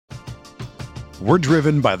We're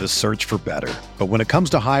driven by the search for better. But when it comes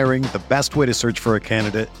to hiring, the best way to search for a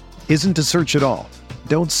candidate isn't to search at all.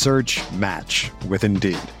 Don't search, match with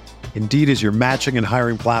Indeed. Indeed is your matching and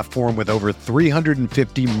hiring platform with over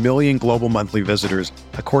 350 million global monthly visitors,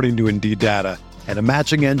 according to Indeed data, and a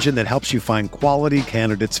matching engine that helps you find quality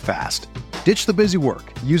candidates fast. Ditch the busy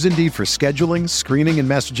work. Use Indeed for scheduling, screening, and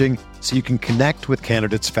messaging so you can connect with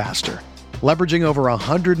candidates faster. Leveraging over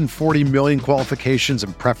 140 million qualifications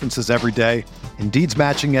and preferences every day, Indeed's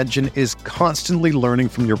matching engine is constantly learning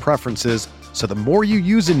from your preferences, so the more you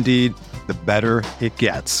use Indeed, the better it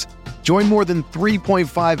gets. Join more than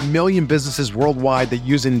 3.5 million businesses worldwide that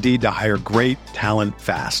use Indeed to hire great talent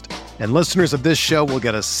fast. And listeners of this show will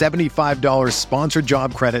get a $75 sponsored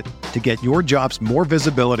job credit to get your jobs more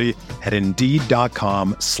visibility at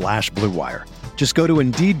Indeed.com/Blue Wire. Just go to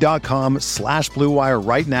Indeed.com/Blue Wire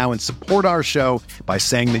right now and support our show by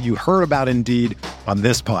saying that you heard about Indeed on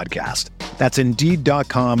this podcast. That's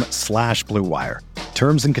Indeed.com/Blue Wire.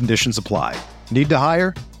 Terms and conditions apply. Need to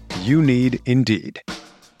hire? You need Indeed.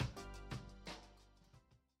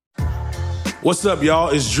 What's up, y'all?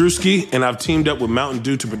 It's Drewski, and I've teamed up with Mountain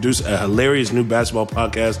Dew to produce a hilarious new basketball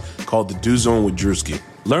podcast called The Dew Zone with Drewski.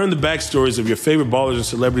 Learn the backstories of your favorite ballers and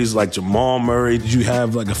celebrities like Jamal Murray. Did you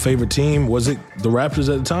have like a favorite team? Was it the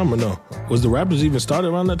Raptors at the time or no? Was the Raptors even started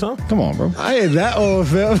around that time? Come on, bro. I ain't that old,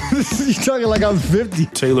 fam. You talking like I'm 50.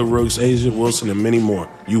 Taylor Rooks, Asia Wilson, and many more.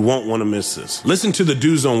 You won't want to miss this. Listen to The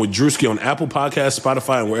Dew Zone with Drewski on Apple Podcasts,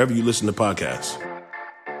 Spotify, and wherever you listen to podcasts.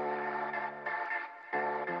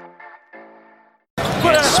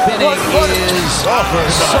 Spinning is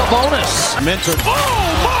Sabonis. Mentor. Oh,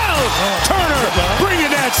 Miles Turner bringing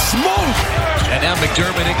that smoke. And now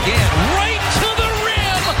McDermott again, right to the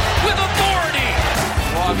rim with authority.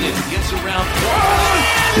 Brogdon gets around.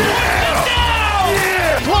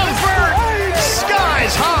 Plumford,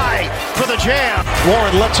 skies high for the jam.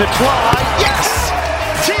 Warren lets it fly. Yes!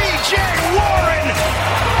 T.J. Warren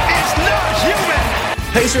is not human.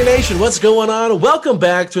 Pacer Nation, what's going on? Welcome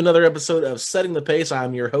back to another episode of Setting the Pace.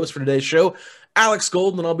 I'm your host for today's show, Alex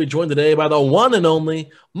Golden, and I'll be joined today by the one and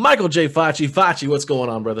only Michael J. Facci. Facci, what's going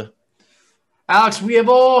on, brother? Alex, we have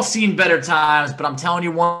all seen better times, but I'm telling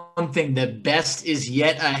you one thing, the best is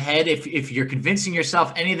yet ahead. If you're convincing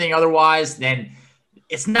yourself anything otherwise, then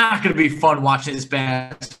it's not going to be fun watching this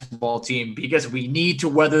basketball team because we need to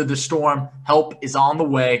weather the storm. Help is on the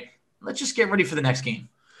way. Let's just get ready for the next game.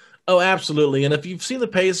 Oh, absolutely. And if you've seen the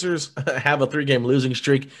Pacers have a 3-game losing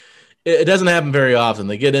streak, it doesn't happen very often.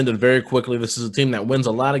 They get ended very quickly. This is a team that wins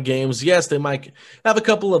a lot of games. Yes, they might have a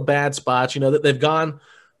couple of bad spots. You know, that they've gone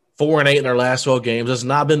 4-8 in their last 12 games. It's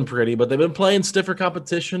not been pretty, but they've been playing stiffer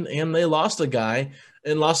competition, and they lost a guy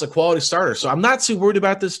and lost a quality starter. So I'm not too worried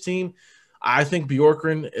about this team. I think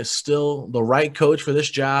Bjorkgren is still the right coach for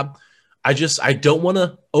this job. I don't want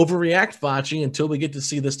to overreact, Facci, until we get to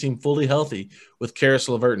see this team fully healthy with Caris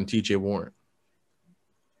LeVert and T.J. Warren.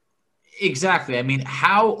 Exactly. I mean,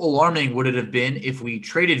 how alarming would it have been if we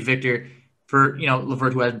traded Victor for,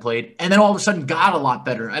 LeVert, who hasn't played, and then all of a sudden got a lot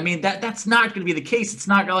better? I mean, that's not going to be the case. It's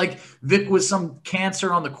not like Vic was some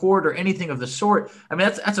cancer on the court or anything of the sort. I mean,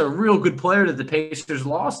 that's a real good player that the Pacers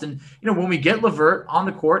lost. And, when we get LeVert on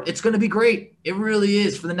the court, it's going to be great. It really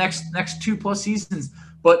is for the next 2+ seasons.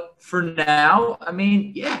 But for now, I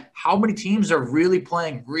mean, how many teams are really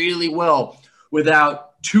playing really well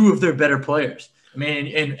without two of their better players? I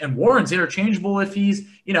mean, and Warren's interchangeable if he's,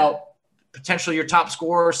 potentially your top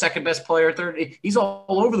scorer, second best player, third. He's all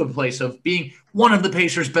over the place of being one of the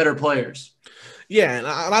Pacers' better players. Yeah, and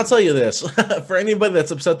I'll tell you this. For anybody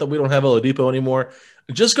that's upset that we don't have Oladipo anymore,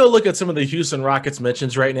 just go look at some of the Houston Rockets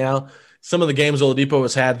mentions right now. Some of the games Oladipo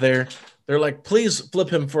has had there. They're like, please flip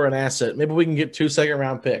him for an asset. Maybe we can get 2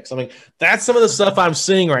 second-round picks. I mean, that's some of the stuff I'm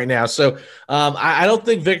seeing right now. So I don't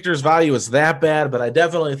think Victor's value is that bad, but I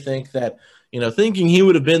definitely think that, thinking he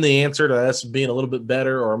would have been the answer to us being a little bit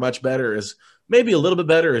better or much better is maybe a little bit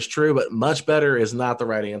better is true, but much better is not the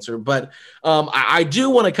right answer. But I do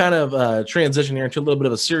want to kind of transition here into a little bit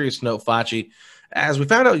of a serious note, Facci, as we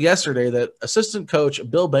found out yesterday that assistant coach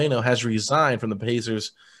Bill Bayno has resigned from the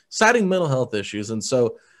Pacers, citing mental health issues. And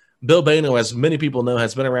so Bill Bayno, as many people know,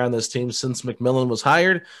 has been around this team since McMillan was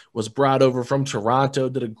hired, was brought over from Toronto,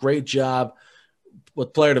 did a great job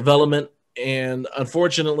with player development. And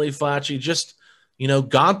unfortunately, Facci just,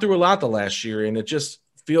 gone through a lot the last year. And it just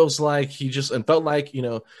feels like felt like,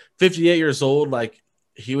 58 years old, like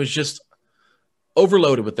he was just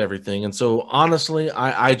overloaded with everything. And so honestly,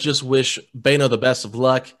 I just wish Bayno the best of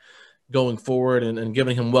luck going forward and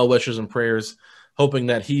giving him well wishes and prayers, hoping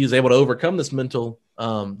that he's able to overcome this mental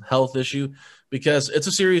health issue because it's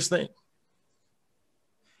a serious thing.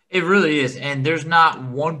 It really is. And there's not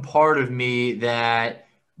one part of me that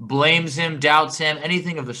blames him, doubts him,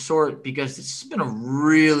 anything of the sort, because this has been a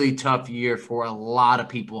really tough year for a lot of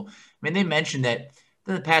people. I mean, they mentioned that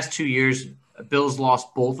in the past 2 years, Bill's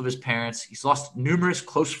lost both of his parents. He's lost numerous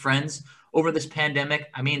close friends over this pandemic.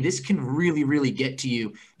 I mean, this can really, really get to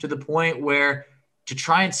you to the point where to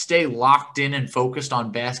try and stay locked in and focused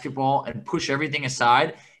on basketball and push everything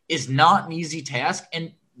aside is not an easy task.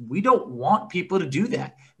 And we don't want people to do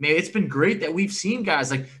that. I mean, it's been great that we've seen guys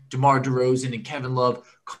like DeMar DeRozan and Kevin Love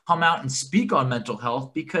come out and speak on mental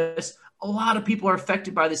health, because a lot of people are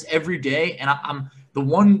affected by this every day. And I'm the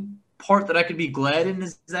one part that I could be glad in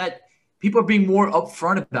is that people are being more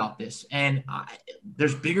upfront about this. And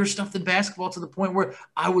there's bigger stuff than basketball, to the point where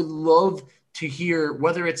I would love to hear,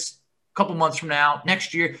 whether it's a couple months from now,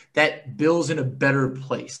 next year, that Bill's in a better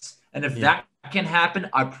place. And if that can happen,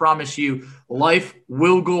 I promise you, life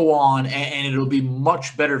will go on, and it'll be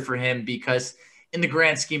much better for him, because in the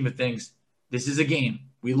grand scheme of things, this is a game.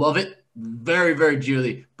 We love it very, very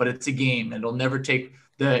dearly, but it's a game, and it'll never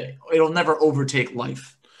overtake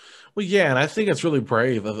life. Well, yeah, and I think it's really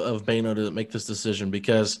brave of Bano to make this decision,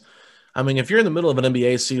 because, I mean, if you're in the middle of an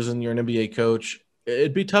NBA season, you're an NBA coach,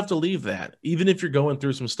 it'd be tough to leave that. Even if you're going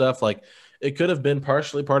through some stuff, like, it could have been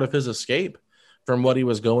partially part of his escape from what he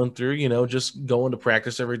was going through, you know, just going to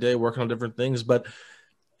practice every day, working on different things. But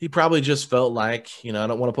he probably just felt like, you know, I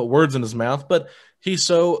don't want to put words in his mouth, but he's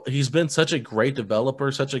been such a great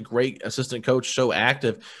developer, such a great assistant coach, so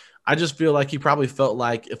active. I just feel like he probably felt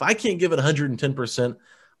like, if I can't give it 110%,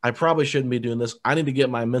 I probably shouldn't be doing this. I need to get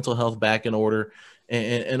my mental health back in order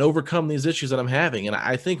and overcome these issues that I'm having. And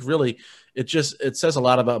I think really it says a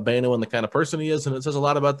lot about Bano and the kind of person he is. And it says a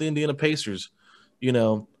lot about the Indiana Pacers, you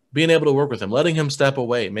know, being able to work with him, letting him step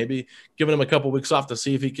away, maybe giving him a couple weeks off to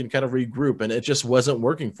see if he can kind of regroup. And it just wasn't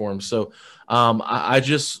working for him. So I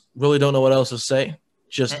just really don't know what else to say.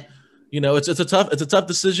 Just, you know, it's a tough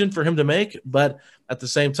decision for him to make, but at the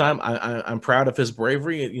same time, I'm proud of his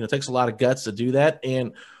bravery. You know, it takes a lot of guts to do that.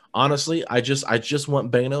 And honestly, I just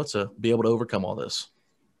want Bano to be able to overcome all this.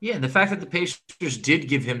 Yeah, and the fact that the Pacers did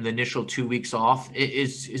give him the initial 2 weeks off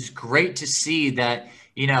is great to see that,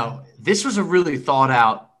 you know, this was a really thought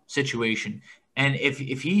out situation. And if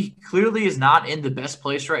he clearly is not in the best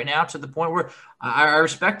place right now, to the point where I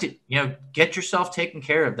respect it, you know, get yourself taken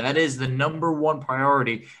care of. That is the number one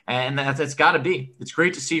priority. And that's got to be. It's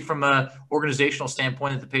great to see from an organizational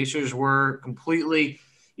standpoint that the Pacers were completely,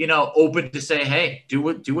 you know, open to say, hey, do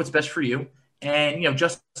what's best for you. And, you know,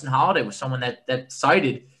 Justin Holiday was someone that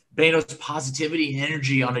cited Bano's positivity and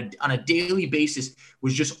energy on a daily basis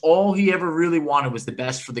was just all he ever really wanted, was the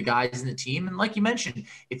best for the guys in the team. And like you mentioned,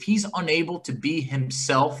 if he's unable to be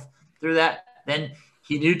himself through that, then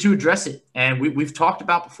he needed to address it. And we've talked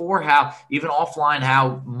about before how, even offline,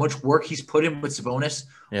 how much work he's put in with Sabonis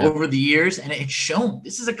over the years. And it's shown.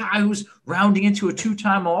 This is a guy who's rounding into a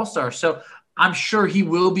 2-time All-Star. So I'm sure he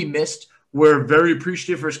will be missed. We're very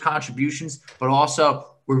appreciative for his contributions, but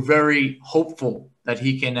also we're very hopeful that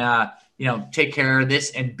he can, you know, take care of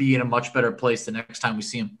this and be in a much better place the next time we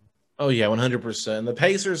see him. Oh, yeah, 100%. The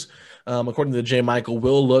Pacers, according to J. Michael,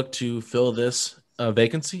 will look to fill this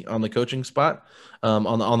vacancy on the coaching spot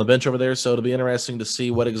on the bench over there. So it'll be interesting to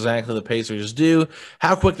see what exactly the Pacers do,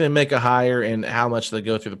 how quick they make a hire, and how much they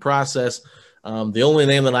go through the process. The only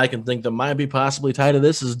name that I can think that might be possibly tied to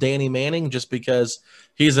this is Danny Manning, just because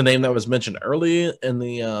he's a name that was mentioned early in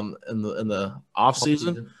the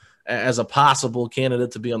offseason as a possible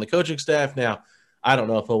candidate to be on the coaching staff. Now, I don't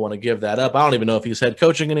know if he'll want to give that up. I don't even know if he's head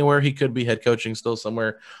coaching anywhere. He could be head coaching still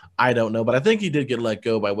somewhere. I don't know, but I think he did get let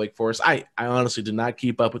go by Wake Forest. I honestly did not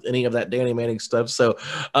keep up with any of that Danny Manning stuff, so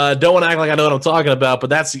don't want to act like I know what I'm talking about,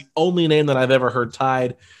 but that's the only name that I've ever heard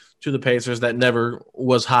tied to the Pacers that never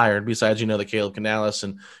was hired, besides, you know, the Caleb Canales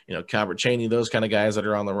and, you know, Calvert Chaney, those kind of guys that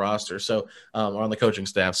are on the roster, so or on the coaching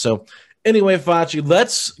staff. So anyway, Facci,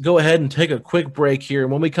 let's go ahead and take a quick break here.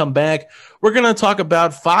 And when we come back, we're going to talk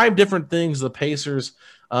about 5 different things the Pacers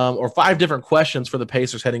or 5 different questions for the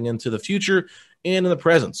Pacers heading into the future and in the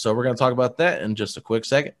present. So we're going to talk about that in just a quick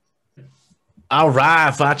second. All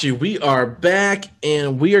right, Facci, we are back,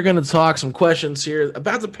 and we are going to talk some questions here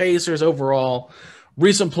about the Pacers overall.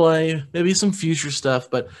 Recent play, maybe some future stuff,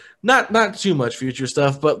 but not too much future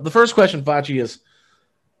stuff. But the first question, Facci, is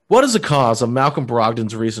what is the cause of Malcolm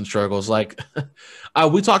Brogdon's recent struggles? Like,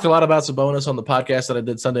 we talked a lot about Sabonis on the podcast that I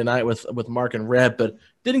did Sunday night with Mark and Red, but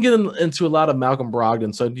didn't get into a lot of Malcolm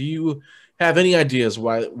Brogdon. So do you have any ideas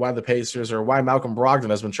why the Pacers or why Malcolm Brogdon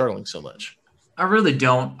has been struggling so much? I really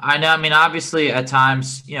don't. I know. I mean, obviously, at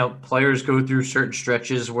times, you know, players go through certain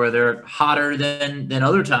stretches where they're hotter than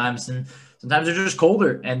other times, and sometimes they're just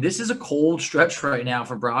colder. And this is a cold stretch right now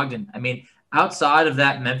for Brogdon. I mean, outside of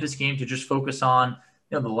that Memphis game, to just focus on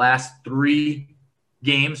the last 3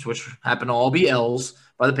 games, which happen to all be L's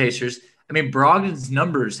by the Pacers. I mean, Brogdon's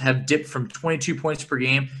numbers have dipped from 22 points per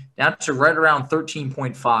game down to right around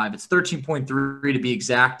 13.5. It's 13.3 to be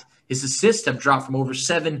exact. His assists have dropped from over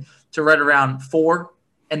 7 to right around 4.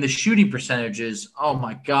 And the shooting percentages, oh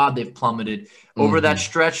my God, they've plummeted. Over that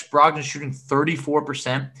stretch, Brogdon's shooting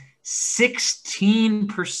 34%,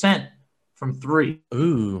 16% from 3.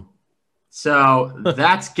 Ooh. So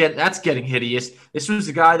that's getting hideous. This was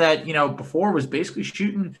a guy that, before was basically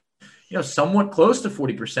shooting, somewhat close to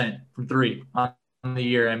 40% from 3 on the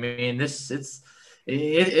year. I mean, it's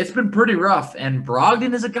been pretty rough. And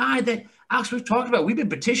Brogdon is a guy that, Alex, we've talked about. We've been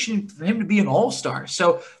petitioning for him to be an all-star.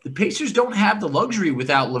 So the Pacers don't have the luxury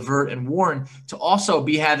without LeVert and Warren to also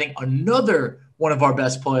be having another one of our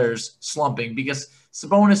best players slumping, because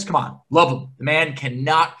Sabonis, come on, love him. The man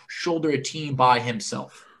cannot shoulder a team by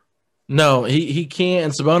himself. No, he can't.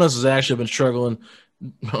 And Sabonis has actually been struggling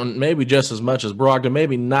maybe just as much as Brogdon,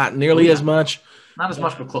 maybe not nearly as much. Not as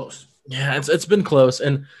much, but close. Yeah, it's been close.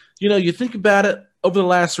 And, you think about it, over the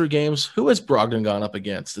last 3 games, who has Brogdon gone up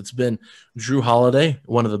against? It's been Drew Holiday,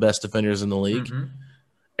 one of the best defenders in the league,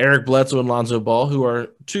 Eric Bledsoe and Lonzo Ball, who are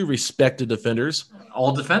 2 respected defenders.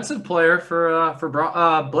 All defensive player for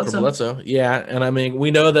Bledsoe. For Bledsoe, yeah. And, I mean,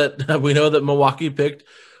 we know that Milwaukee picked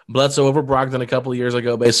Bledsoe over Brogdon a couple of years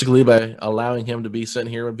ago, basically by allowing him to be sent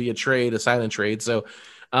here and be a sign and trade. So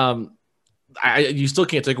you still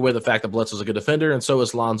can't take away the fact that Bledsoe's a good defender, and so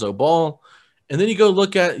is Lonzo Ball. And then you go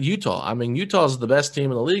look at Utah. I mean, Utah is the best team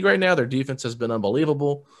in the league right now. Their defense has been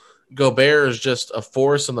unbelievable. Gobert is just a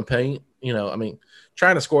force in the paint.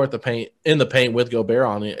 Trying to score in the paint with Gobert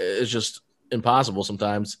on it is just impossible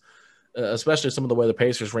sometimes, especially some of the way the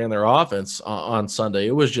Pacers ran their offense on Sunday.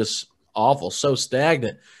 It was just awful, so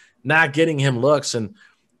stagnant, not getting him looks. And,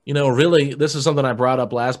 really, this is something I brought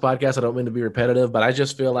up last podcast. I don't mean to be repetitive, but I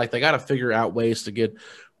just feel like they got to figure out ways to get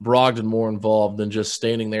Brogdon more involved than just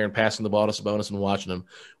standing there and passing the ball to Sabonis and watching him,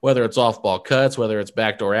 whether it's off-ball cuts, whether it's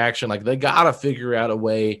backdoor action. Like, they got to figure out a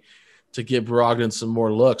way to give Brogdon some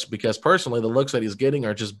more looks, because personally the looks that he's getting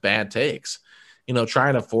are just bad takes.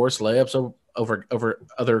 Trying to force layups over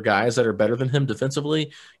other guys that are better than him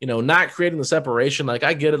defensively, not creating the separation. Like,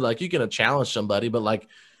 I get it. Like, you can challenge somebody, but like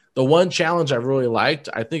the one challenge I really liked,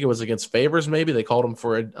 I think it was against Favors. Maybe they called him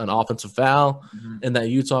for an offensive foul in that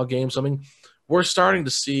Utah game. So, I mean, we're starting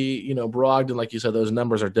to see, Brogdon, like you said, those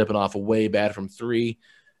numbers are dipping off way bad from 3.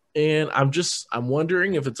 And I'm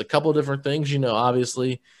wondering if it's a couple of different things.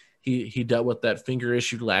 Obviously he dealt with that finger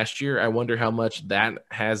issue last year. I wonder how much that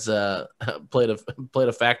has played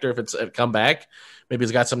a factor if it's come back. Maybe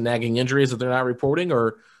he's got some nagging injuries that they're not reporting,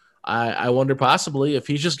 or I wonder possibly if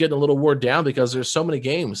he's just getting a little wore down because there's so many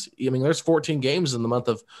games. I mean, there's 14 games in the month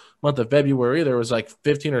of February. There was like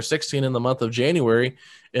 15 or 16 in the month of January,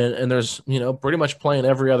 and there's pretty much playing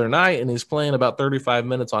every other night, and he's playing about 35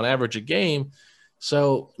 minutes on average a game.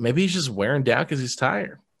 So maybe he's just wearing down because he's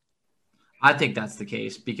tired. I think that's the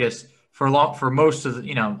case, because for most of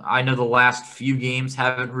the, I know the last few games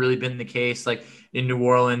haven't really been the case. Like in New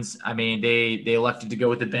Orleans, I mean, they elected to go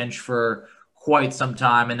with the bench for quite some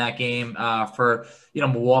time in that game. For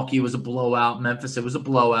Milwaukee, it was a blowout. Memphis, it was a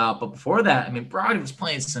blowout. But before that, I mean, Brogdon was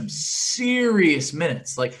playing some serious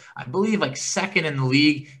minutes. Like, I believe like second in the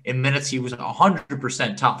league in minutes. He was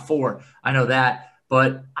 100% top 4. I know that.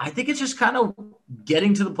 But I think it's just kind of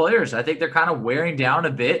getting to the players. I think they're kind of wearing down a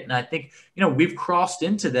bit. And I think, we've crossed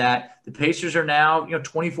into that. The Pacers are now,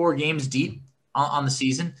 24 games deep on the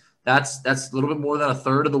season. That's a little bit more than a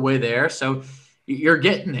third of the way there. So you're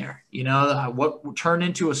getting there. What turned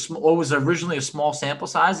into what was originally a small sample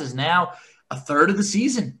size is now a third of the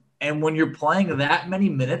season. And when you're playing that many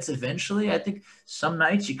minutes, eventually, I think some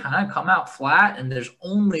nights you kind of come out flat, and there's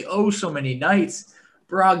only so many nights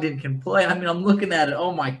Brogdon can play. I mean, I'm looking at it.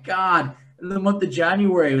 Oh my God. In the month of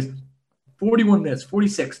January, it was 41 minutes,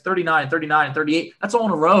 46, 39, 39, 38. That's all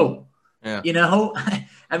in a row. Yeah.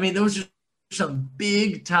 I mean, those are some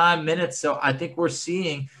big time minutes. So I think we're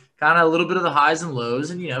seeing kind of a little bit of the highs and lows,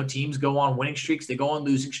 and, teams go on winning streaks. They go on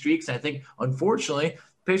losing streaks. I think, unfortunately,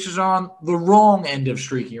 Pacers are on the wrong end of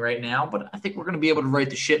streaking right now, but I think we're going to be able to right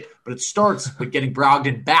the ship. But it starts with getting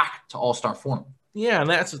Brogdon back to all-star form. Yeah, and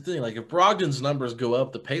that's the thing. Like, if Brogdon's numbers go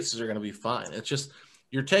up, the Pacers are going to be fine. It's just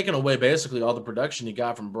you're taking away basically all the production you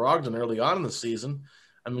got from Brogdon early on in the season.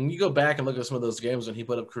 I mean, you go back and look at some of those games when he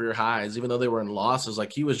put up career highs, even though they were in losses,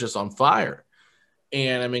 like he was just on fire.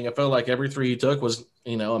 And, I mean, I felt like every 3 he took was,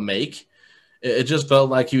 a make. It just felt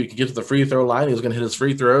like he could get to the free throw line. He was going to hit his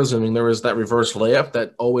free throws. I mean, there was that reverse layup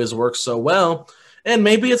that always works so well. And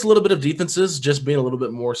maybe it's a little bit of defenses just being a little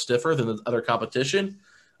bit more stiffer than the other competition.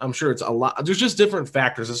 I'm sure it's a lot. There's just different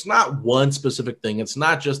factors. It's not one specific thing. It's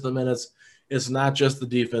not just the minutes. It's not just the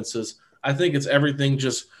defenses. I think it's everything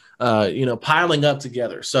just, piling up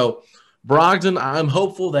together. So Brogdon, I'm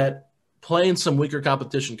hopeful that playing some weaker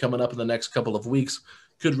competition coming up in the next couple of weeks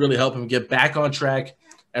could really help him get back on track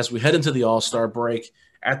as we head into the All-Star break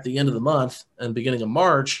at the end of the month and beginning of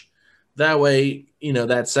March. That way,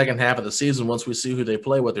 that second half of the season, once we see who they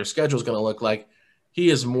play, what their schedule is going to look like, he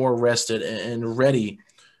is more rested and ready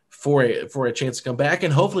for a chance to come back.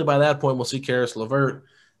 And hopefully by that point, we'll see Caris LeVert,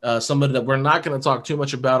 somebody that we're not going to talk too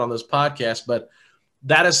much about on this podcast, but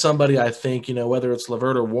that is somebody I think, whether it's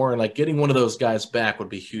LeVert or Warren, like getting one of those guys back would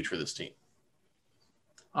be huge for this team.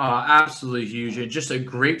 Absolutely huge. And just a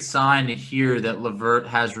great sign to hear that LeVert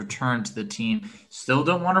has returned to the team. Still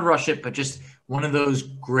don't want to rush it, but just one of those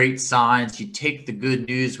great signs. You take the good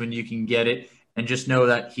news when you can get it and just know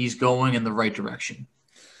that he's going in the right direction.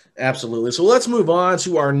 Absolutely. So let's move on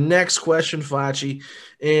to our next question, Facci.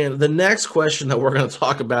 And the next question that we're going to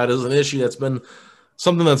talk about is an issue that's been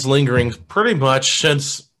something that's lingering pretty much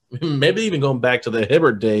since maybe even going back to the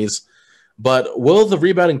Hibbert days. But will the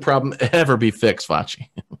rebounding problem ever be fixed, Facci?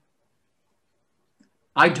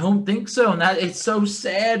 I don't think so. And that it's so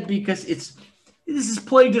sad because this has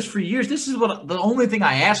plagued us for years. This is what the only thing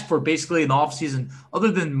I asked for basically in the offseason,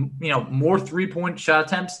 other than more 3-point shot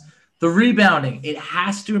attempts. The rebounding, it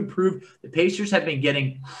has to improve. The Pacers have been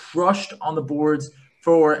getting crushed on the boards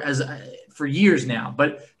for years now.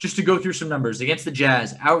 But just to go through some numbers, against the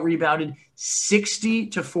Jazz, out-rebounded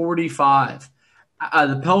 60-45.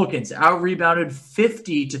 The Pelicans out-rebounded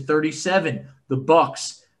 50-37. The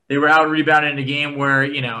Bucks, they were out-rebounded in a game where,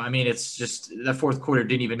 it's just the fourth quarter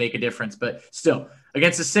didn't even make a difference. But still,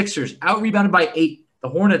 against the Sixers, out-rebounded by 8. The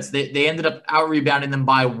Hornets, they ended up out-rebounding them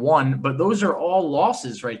by 1, but those are all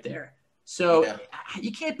losses right there. So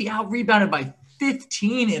you can't be out-rebounded by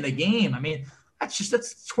 15 in a game. I mean, that's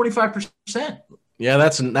 25%. Yeah,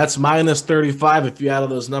 that's minus 35 if you add all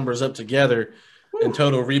those numbers up together. And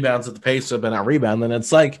total rebounds that the Pacers have been out-rebounding.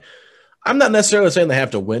 It's like, I'm not necessarily saying they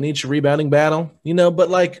have to win each rebounding battle, but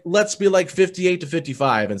let's be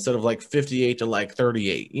 58-55 instead of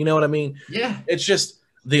 58-38. You know what I mean? Yeah. It's just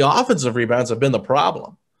the offensive rebounds have been the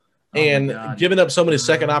problem. And giving up so many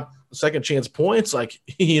second chance points,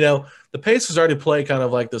 the Pacers already play kind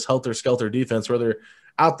of like this helter-skelter defense where they're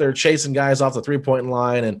out there chasing guys off the three-point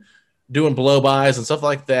line and doing blow-bys and stuff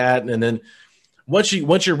like that. And then once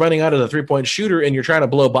you're running out of the three-point shooter and you're trying to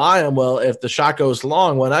blow by them, well, if the shot goes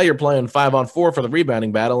long, well, now you're playing 5-on-4 for the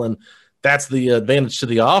rebounding battle, and that's the advantage to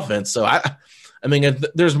the offense. So,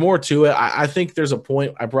 there's more to it. I think there's a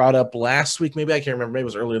point I brought up last week. Maybe I can't remember. Maybe it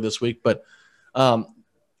was earlier this week. But I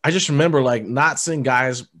just remember, not seeing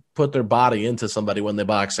guys put their body into somebody when they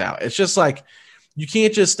box out. It's just you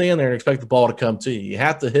can't just stand there and expect the ball to come to you. You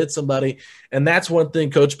have to hit somebody. And that's one thing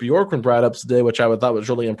Coach Bjorkgren brought up today, which I thought was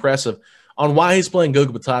really impressive, on why he's playing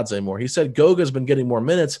Goga Bitadze more. He said Goga's been getting more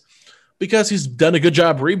minutes because he's done a good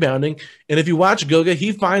job rebounding. And if you watch Goga,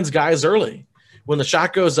 he finds guys early. When the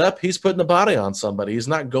shot goes up, he's putting the body on somebody. He's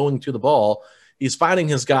not going to the ball. He's finding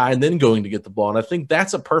his guy and then going to get the ball. And I think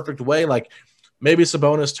that's a perfect way. Maybe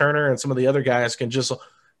Sabonis, Turner, and some of the other guys can just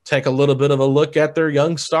take a little bit of a look at their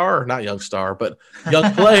young player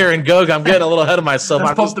and Goga. I'm getting a little ahead of myself.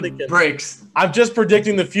 I'm just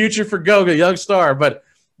predicting the future for Goga, young star. But,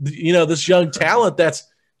 this young talent that's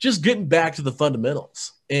just getting back to the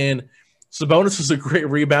fundamentals. And Sabonis is a great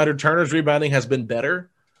rebounder. Turner's rebounding has been better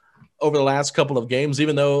over the last couple of games,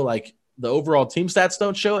 even though the overall team stats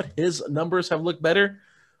don't show it. His numbers have looked better.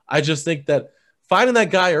 I just think that finding that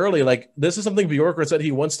guy early, this is something Bjorkgren said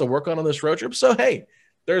he wants to work on this road trip. So, hey,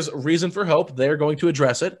 there's reason for hope. They're going to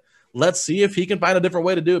address it. Let's see if he can find a different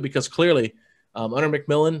way to do it, because clearly under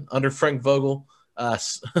McMillan, under Frank Vogel,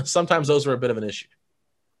 sometimes those are a bit of an issue.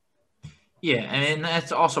 Yeah, and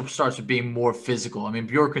that also starts with being more physical.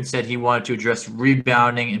 Bjorkgren said he wanted to address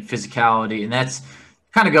rebounding and physicality, and that's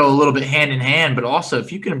kind of go a little bit hand in hand. But also,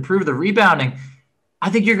 if you can improve the rebounding, I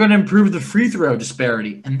think you're going to improve the free throw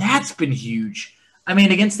disparity, and that's been huge.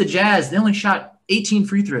 Against the Jazz, they only shot 18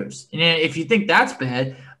 free throws. And if you think that's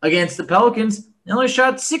bad, against the Pelicans, they only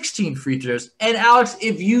shot 16 free throws. And Alex,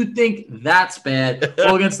 if you think that's bad,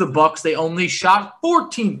 well, against the Bucks, they only shot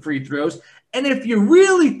 14 free throws. And if you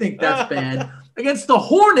really think that's bad, against the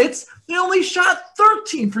Hornets, they only shot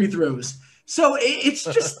 13 free throws. So it's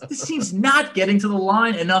just this team's not getting to the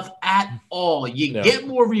line enough at all. You get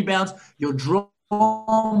more rebounds, you'll draw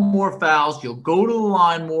more fouls, you'll go to the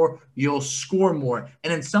line more, you'll score more.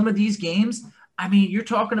 And in some of these games, I mean, you're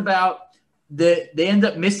talking about they end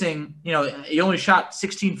up missing, you only shot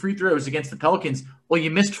 16 free throws against the Pelicans. Well,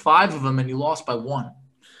 you missed 5 of them and you lost by 1.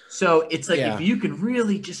 So it's like if you can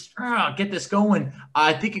really just get this going,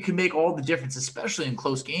 I think it can make all the difference, especially in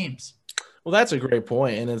close games. Well, that's a great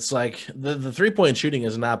point. And it's like the 3-point shooting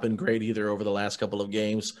has not been great either over the last couple of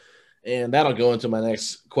games. And that'll go into my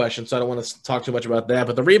next question, so I don't want to talk too much about that.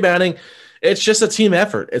 But the rebounding, it's just a team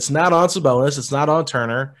effort. It's not on Sabonis. It's not on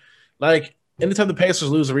Turner. Like, anytime the Pacers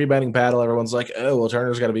lose a rebounding battle, everyone's like, oh, well,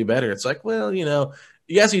 Turner's got to be better. It's like, well,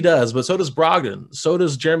 yes, he does, but so does Brogdon. So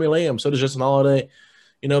does Jeremy Lamb. So does Justin Holiday.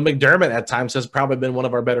 McDermott at times has probably been one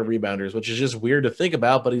of our better rebounders, which is just weird to think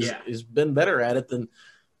about, but he's been better at it than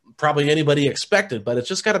probably anybody expected. But it's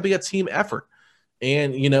just got to be a team effort.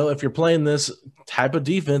 And, if you're playing this type of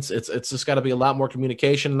defense, it's just got to be a lot more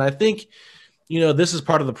communication. And I think, this is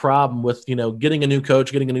part of the problem with, getting a new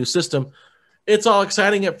coach, getting a new system. It's all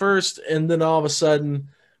exciting at first, and then all of a sudden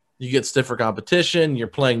you get stiffer competition. You're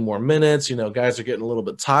playing more minutes. Guys are getting a little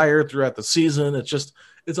bit tired throughout the season.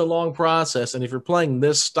 It's a long process. And if you're playing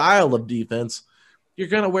this style of defense, you're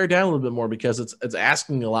going to wear down a little bit more because it's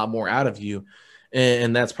asking a lot more out of you.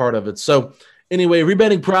 And that's part of it. So, anyway,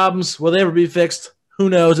 rebounding problems, will they ever be fixed? Who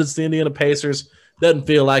knows? It's the Indiana Pacers. Doesn't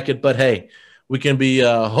feel like it, but hey, we can be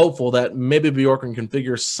hopeful that maybe Bjorkgren can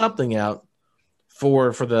figure something out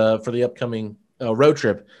for the upcoming road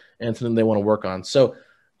trip and something they want to work on. So,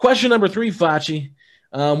 question number 3, Facci.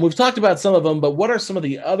 We've talked about some of them, but what are some of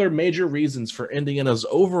the other major reasons for Indiana's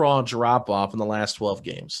overall drop-off in the last 12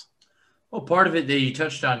 games? Well, part of it that you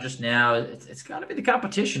touched on just now, it's got to be the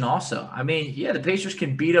competition also. I mean, the Pacers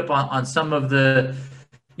can beat up on some of the,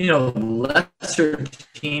 lesser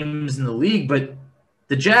teams in the league, but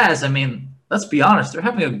the Jazz, I mean, let's be honest, they're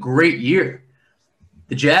having a great year.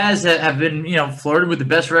 The Jazz have been, flirted with the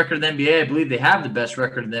best record in the NBA. I believe they have the best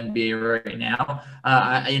record in the NBA right now.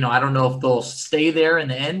 I don't know if they'll stay there in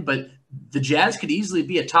the end, but the Jazz could easily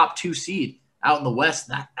be a top 2 seed out in the West.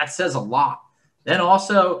 That says a lot. Then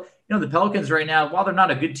also, the Pelicans right now, while they're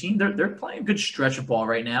not a good team, they're playing a good stretch of ball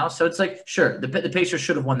right now. So it's like, sure, the Pacers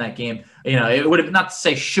should have won that game. It would have, not to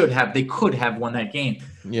say should have, they could have won that game.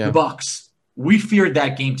 Yeah. The Bucks, we feared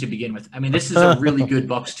that game to begin with. I mean, this is a really good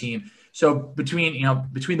Bucks team. So between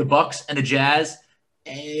the Bucks and the Jazz,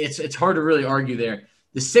 it's hard to really argue there.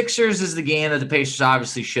 The Sixers is the game that the Pacers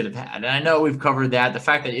obviously should have had. And I know we've covered that. The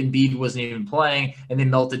fact that Embiid wasn't even playing and they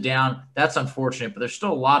melted down, that's unfortunate, but there's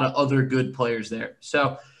still a lot of other good players there.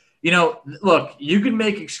 So, look, you can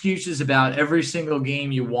make excuses about every single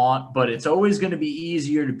game you want, but it's always going to be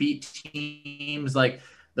easier to beat teams like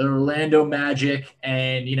the Orlando Magic.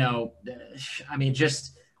 And,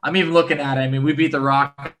 I'm even looking at it. I mean, we beat the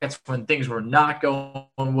Rockets when things were not going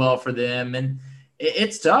well for them. And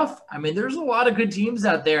it's tough. I mean, there's a lot of good teams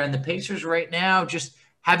out there. And the Pacers right now, just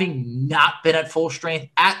having not been at full strength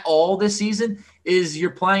at all this season, is you're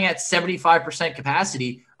playing at 75%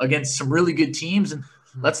 capacity against some really good teams. And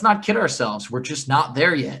let's not kid ourselves. We're just not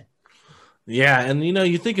there yet. Yeah, and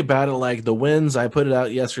you think about it, like the wins, I put it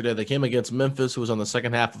out yesterday. They came against Memphis, who was on the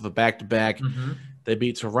second half of a back-to-back. Mm-hmm. They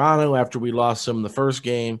beat Toronto after we lost them in the first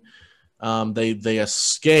game. They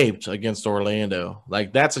escaped against Orlando.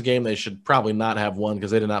 Like, that's a game they should probably not have won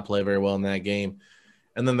because they did not play very well in that game.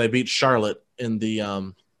 And then they beat Charlotte in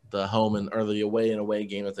the home or the away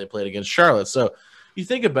game that they played against Charlotte. So you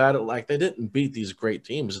think about it, like they didn't beat these great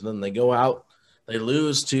teams, and then they go out, they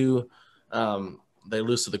lose to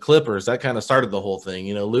the Clippers. That kind of started the whole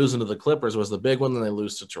thing. Losing to the Clippers was the big one. Then they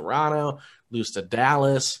lose to Toronto, lose to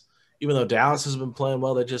Dallas. Even though Dallas has been playing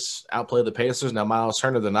well, they just outplayed the Pacers. Now, Miles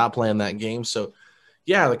Turner, they're not playing that game. So,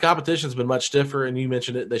 yeah, the competition's been much stiffer, and you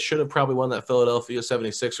mentioned it. They should have probably won that Philadelphia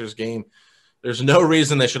 76ers game. There's no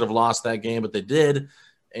reason they should have lost that game, but they did.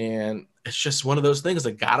 And it's just one of those things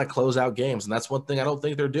that got to close out games, and that's one thing I don't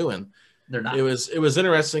think they're doing. They're not. It was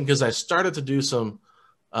interesting because I started to do some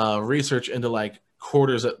research into, like,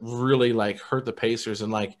 quarters that really, like, hurt the Pacers.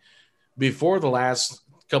 And, like, before the last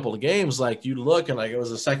couple of games, like, you look and, like, it was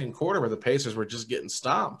the second quarter where the Pacers were just getting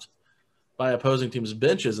stomped by opposing teams'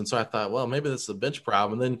 benches. And so I thought, well, maybe that's the bench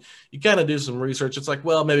problem. And then you kind of do some research. It's like,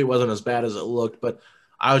 well, maybe it wasn't as bad as it looked. But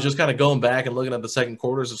I was just kind of going back and looking at the second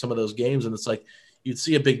quarters of some of those games, and it's like you'd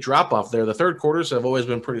see a big drop-off there. The third quarters have always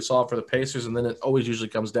been pretty solid for the Pacers, and then it always usually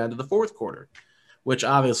comes down to the fourth quarter, which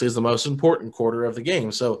obviously is the most important quarter of the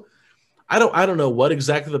game. So I don't know what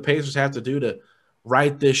exactly the Pacers have to do to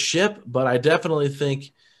right this ship, but I definitely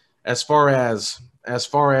think as far as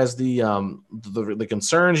the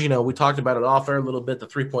concerns, we talked about it off air a little bit, the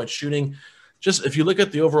 3-point shooting. just if you look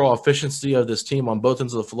at the overall efficiency of this team on both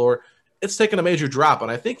ends of the floor, it's taken a major drop. And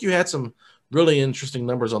I think you had some really interesting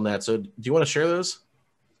numbers on that. So do you want to share those?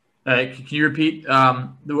 Can you repeat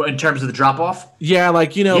in terms of the drop off? Yeah,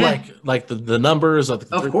 like like the numbers of the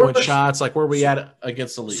 3-point shots, like where we at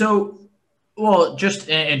against the league. So, well, just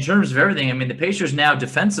in terms of everything, I mean, the Pacers now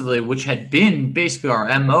defensively, which had been basically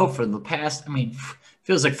our MO for the past, I mean,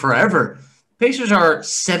 feels like forever. Pacers are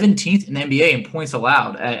 17th in the NBA in points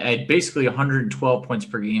allowed at basically 112 points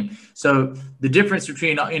per game. So the difference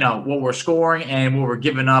between what we're scoring and what we're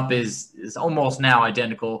giving up is almost now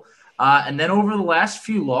identical. And then over the last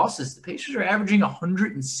few losses, the Pacers are averaging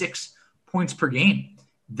 106 points per game.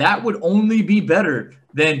 That would only be better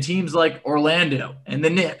than teams like Orlando and the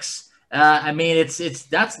Knicks. I mean,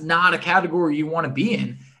 that's not a category you want to be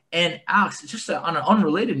in. And Alex, just on an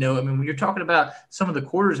unrelated note, I mean, when you're talking about some of the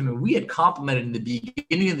quarters, I mean, we had complimented in the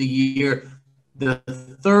beginning of the year, the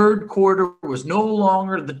third quarter was no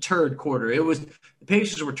longer the turd quarter. It was the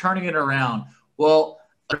Pacers were turning it around. Well,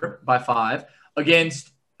 by 5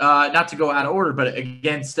 against, not to go out of order, but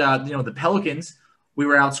against, the Pelicans, we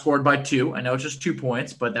were outscored by 2. I know it's just 2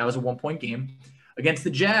 points, but that was a 1-point game. Against the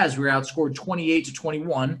Jazz, we were outscored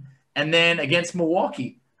 28-21. And then against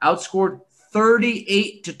Milwaukee, outscored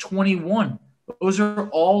 38-21. Those are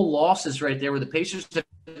all losses right there where the Pacers have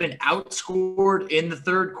been outscored in the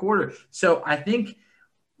third quarter. So I think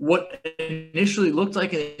what initially looked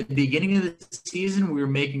like at the beginning of the season, we were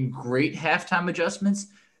making great halftime adjustments.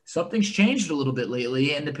 Something's changed a little bit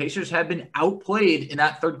lately, and the Pacers have been outplayed in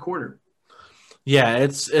that third quarter. Yeah,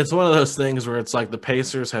 it's one of those things where it's like the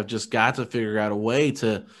Pacers have just got to figure out a way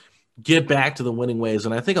to get back to the winning ways.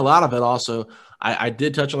 And I think a lot of it also, I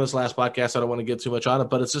did touch on this last podcast. I don't want to get too much on it,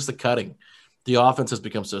 but it's just the cutting. The offense has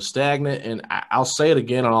become so stagnant, and I'll say it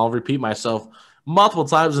again, and I'll repeat myself multiple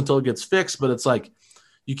times until it gets fixed, but it's like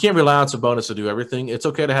you can't rely on Sabonis to do everything. It's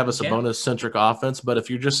okay to have a Sabonis-centric offense, but if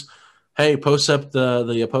you're just, hey, post up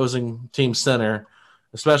the opposing team center,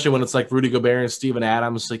 especially when it's like Rudy Gobert and Steven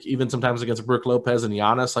Adams, like even sometimes against Brook Lopez and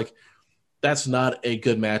Giannis, like that's not a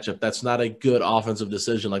good matchup. That's not a good offensive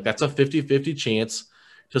decision. Like that's a 50-50 chance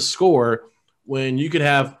to score when you could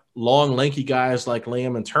have long, lanky guys like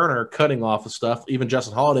Lamb and Turner cutting off of stuff. Even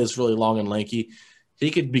Justin Holiday is really long and lanky. He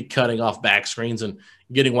could be cutting off back screens and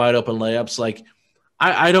getting wide open layups. Like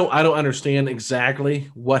I don't understand exactly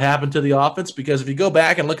what happened to the offense, because if you go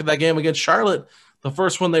back and look at that game against Charlotte, the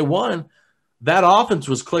first one they won, that offense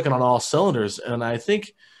was clicking on all cylinders. And I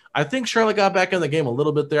think Charlotte got back in the game a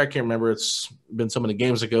little bit there. I can't remember. It's been so many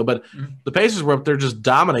games ago. But the Pacers were up there just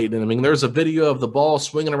dominating. I mean, there's a video of the ball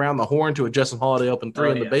swinging around the horn to a Justin Holiday open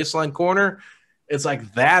three in the baseline corner. It's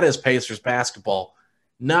like that is Pacers basketball,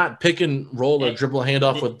 not pick and roll or dribble a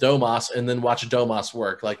handoff with Domas and then watch Domas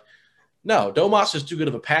work. Like, no, Domas is too good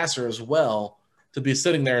of a passer as well to be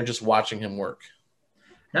sitting there and just watching him work.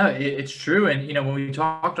 No, it's true. And, when we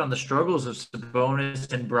talked on the struggles of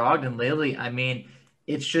Sabonis and Brogdon lately, I mean –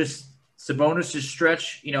 it's just Sabonis'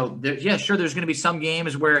 stretch. There's going to be some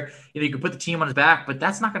games where you can put the team on his back, but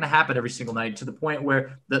that's not going to happen every single night, to the point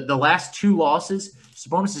where the last 2 losses,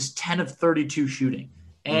 Sabonis is 10 of 32 shooting.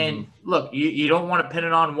 And look, you don't want to pin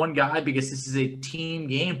it on one guy because this is a team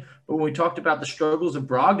game. But when we talked about the struggles of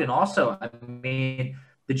Brogdon also, I mean,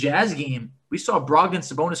 the Jazz game, we saw Brogdon and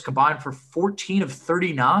Sabonis combined for 14 of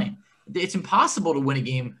 39. It's impossible to win a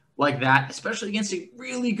game like that, especially against a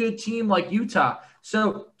really good team like Utah.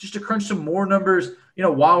 So just to crunch some more numbers,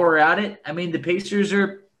 while we're at it, I mean, the Pacers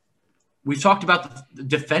we've talked about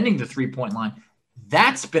defending the 3-point line.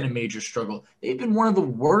 That's been a major struggle. They've been one of the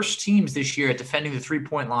worst teams this year at defending the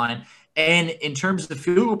 3-point line. And in terms of the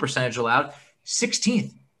field goal percentage allowed,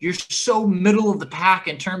 16th. You're so middle of the pack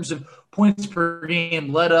in terms of points per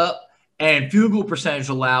game let up and field goal percentage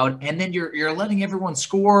allowed, and then you're letting everyone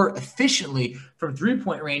score efficiently from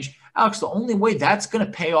 3-point range. Alex, the only way that's going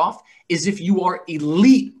to pay off is if you are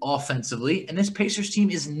elite offensively, and this Pacers team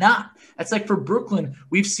is not. That's like for Brooklyn.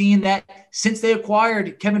 We've seen that since they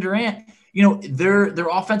acquired Kevin Durant, their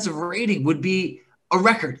offensive rating would be a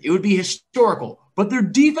record. It would be historical. But their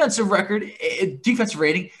defensive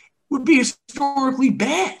rating would be historically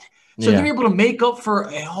bad. So they're able to make up for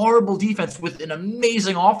a horrible defense with an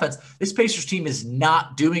amazing offense. This Pacers team is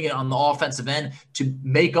not doing it on the offensive end to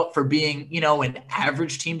make up for being, an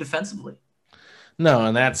average team defensively. No,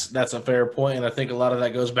 and that's a fair point, and I think a lot of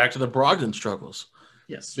that goes back to the Brogdon struggles.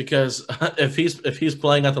 Yes, because if he's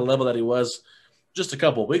playing at the level that he was just a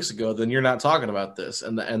couple of weeks ago, then you're not talking about this,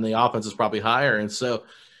 and the offense is probably higher, and so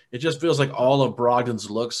it just feels like all of Brogdon's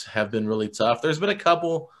looks have been really tough. There's been a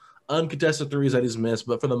couple uncontested threes that he's missed,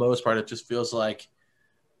 but for the most part, it just feels like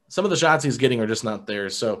some of the shots he's getting are just not there.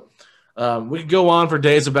 So We could go on for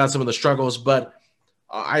days about some of the struggles, but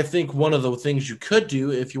I think one of the things you could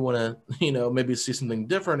do if you want to, maybe see something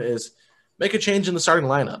different is make a change in the starting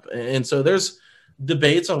lineup. And so there's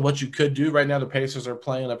debates on what you could do. Right now, the Pacers are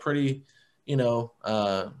playing a pretty,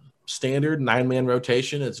 standard 9-man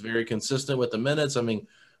rotation. It's very consistent with the minutes. I mean,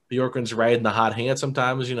 Bjorkgren's riding the hot hand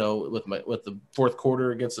sometimes, with the fourth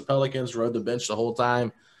quarter against the Pelicans, rode the bench the whole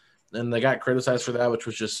time. And they got criticized for that, which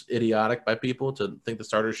was just idiotic by people to think the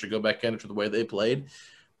starters should go back in for the way they played.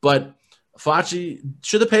 But Facci,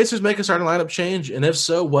 should the Pacers make a starting lineup change? And if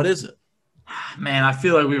so, what is it? Man, I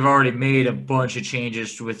feel like we've already made a bunch of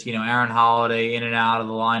changes with, Aaron Holiday in and out of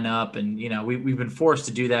the lineup. And, we've been forced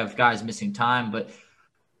to do that with guys missing time. But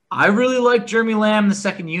I really like Jeremy Lamb in the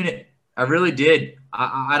second unit. I really did.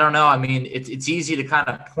 I don't know. I mean, it's easy to kind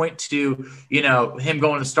of point to, him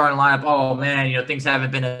going to the starting lineup. Oh, man, things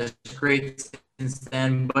haven't been as great since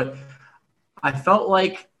then. But I felt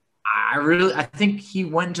like I think he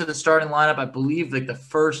went to the starting lineup, I believe, like the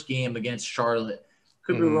first game against Charlotte.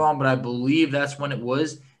 Could be wrong, but I believe that's when it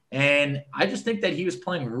was. And I just think that he was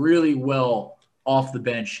playing really well off the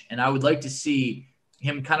bench. And I would like to see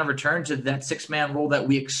him kind of return to that 6-man role that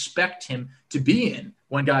we expect him to be in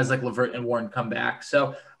when guys like LeVert and Warren come back.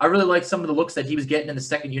 So I really like some of the looks that he was getting in the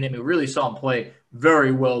second unit. We really saw him play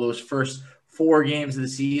very well those first 4 games of the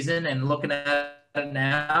season. And looking at it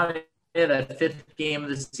now, that 5th game of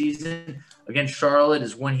the season against Charlotte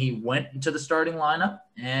is when he went into the starting lineup.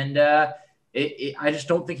 And I just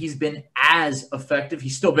don't think he's been as effective.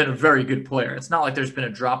 He's still been a very good player. It's not like there's been a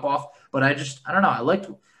drop-off, but I don't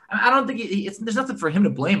know. I don't think there's nothing for him to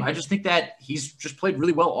blame. I just think that he's just played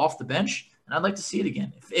really well off the bench, and I'd like to see it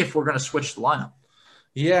again if we're going to switch the lineup.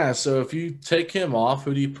 Yeah, so if you take him off,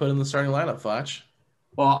 who do you put in the starting lineup, Foch?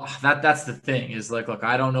 Well, that's the thing is look,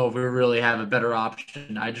 I don't know if we really have a better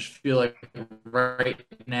option. I just feel like right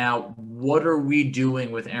now, what are we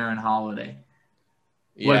doing with Aaron Holiday?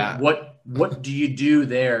 Yeah. What do you do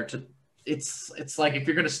there? It's like if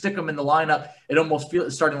you're going to stick him in the lineup, it almost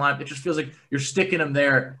feels starting lineup. It just feels like you're sticking him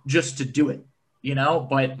there just to do it,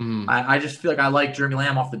 But I just feel like I like Jeremy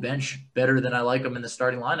Lamb off the bench better than I like him in the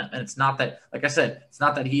starting lineup. And it's not that, like I said, it's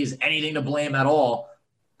not that he is anything to blame at all,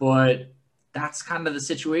 but that's kind of the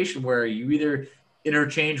situation where you either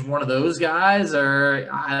interchange one of those guys, or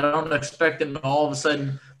I don't expect him to all of a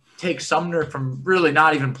sudden take Sumner from really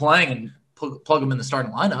not even playing and plug him in the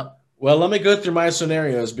starting lineup. Well, let me go through my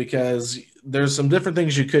scenarios because there's some different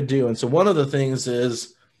things you could do. And so one of the things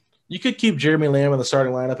is you could keep Jeremy Lamb in the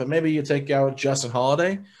starting lineup, and maybe you take out Justin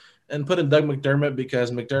Holiday and put in Doug McDermott, because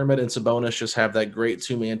McDermott and Sabonis just have that great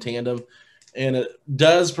 2-man tandem. And it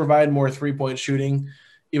does provide more 3-point shooting,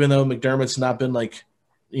 even though McDermott's not been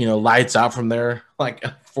lights out from there, like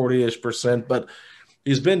 40-ish%, but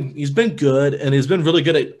he's been good, and he's been really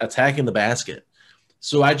good at attacking the basket.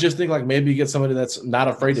 So I just think maybe you get somebody that's not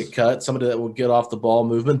afraid to cut, somebody that will get off the ball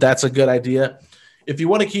movement. That's a good idea. If you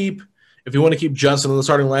want to keep Justin in the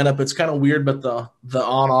starting lineup, it's kind of weird, but the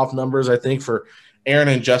on-off numbers, I think, for Aaron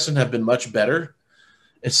and Justin have been much better.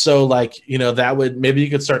 And so that would, maybe you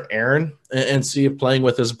could start Aaron and see if playing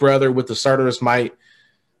with his brother with the starters might,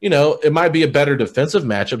 it might be a better defensive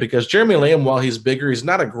matchup, because Jeremy Lamb, while he's bigger, he's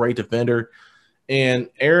not a great defender. And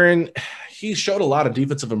Aaron, he showed a lot of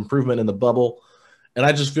defensive improvement in the bubble. And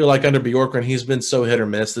I just feel like under Bjorkgren, he's been so hit or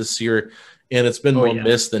miss this year, and it's been more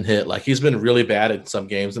miss than hit. He's been really bad in some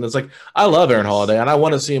games. And it's I love Aaron Holiday, and I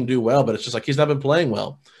want to see him do well, but it's just he's not been playing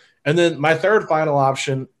well. And then my third final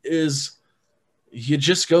option is you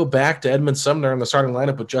just go back to Edmund Sumner in the starting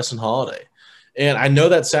lineup with Justin Holiday. And I know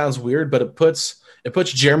that sounds weird, but it puts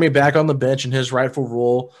Jeremy back on the bench in his rightful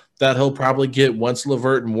role that he'll probably get once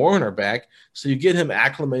LeVert and Warren are back. So you get him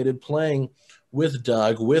acclimated playing with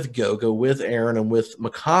Doug, with Goga, with Aaron, and with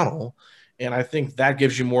McConnell. And I think that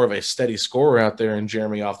gives you more of a steady scorer out there in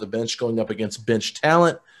Jeremy off the bench going up against bench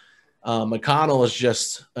talent. McConnell is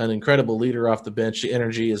just an incredible leader off the bench. The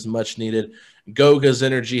energy is much needed. Goga's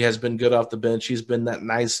energy has been good off the bench. He's been that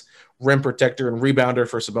nice rim protector and rebounder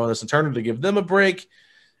for Sabonis and Turner to give them a break.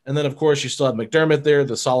 And then, of course, you still have McDermott there,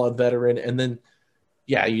 the solid veteran. And then,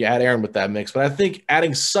 you add Aaron with that mix. But I think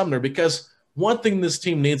adding Sumner, because one thing this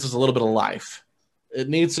team needs is a little bit of life. It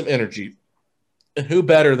needs some energy. And who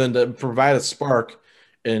better than to provide a spark,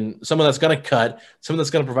 and someone that's going to cut, someone that's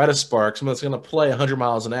going to provide a spark, someone that's going to play 100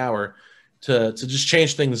 miles an hour to just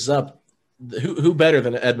change things up. Who better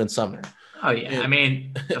than Edmund Sumner? Oh, yeah.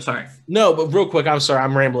 Sorry. No, but real quick, I'm sorry,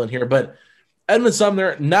 I'm rambling here. But Edmund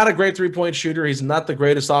Sumner, not a great 3-point shooter. He's not the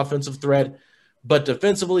greatest offensive threat. But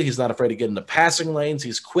defensively, he's not afraid to get into passing lanes.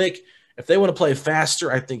 He's quick. If they want to play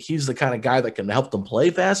faster, I think he's the kind of guy that can help them play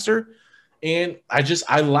faster. And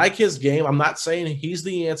I like his game. I'm not saying he's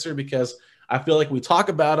the answer because I feel like we talk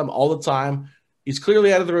about him all the time. He's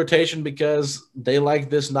clearly out of the rotation because they like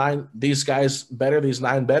these 9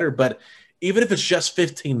 better. But even if it's just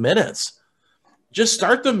 15 minutes, just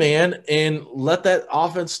start the man and let that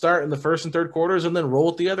offense start in the first and third quarters and then roll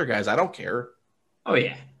with the other guys. I don't care. Oh,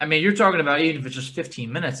 yeah. I mean, you're talking about even if it's just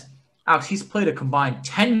 15 minutes. Alex, he's played a combined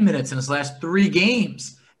 10 minutes in his last 3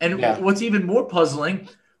 games. And what's even more puzzling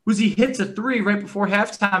was he hits a 3 right before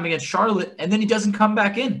halftime against Charlotte, and then he doesn't come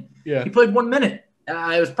back in. Yeah. He played 1 minute.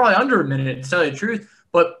 It was probably under a minute, to tell you the truth.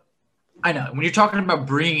 But I know, when you're talking about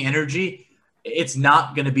bringing energy, it's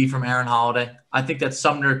not going to be from Aaron Holiday. I think that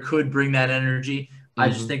Sumner could bring that energy. I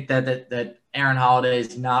just think that Aaron Holiday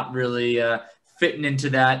is not really fitting into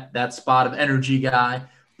that spot of energy guy.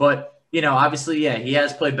 But, obviously, he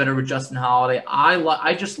has played better with Justin Holiday.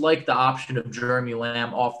 I just like the option of Jeremy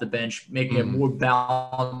Lamb off the bench, making a more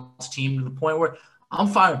balanced team to the point where I'm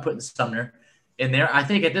fine with putting Sumner in there. I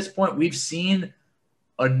think at this point we've seen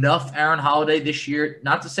enough Aaron Holiday this year.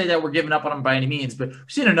 Not to say that we're giving up on him by any means, but we've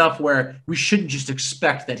seen enough where we shouldn't just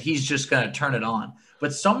expect that he's just going to turn it on.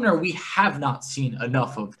 But Sumner, we have not seen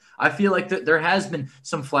enough of. I feel like there has been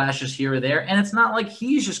some flashes here or there, and it's not like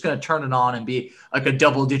he's just going to turn it on and be like a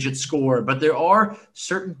double-digit scorer. But there are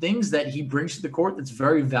certain things that he brings to the court that's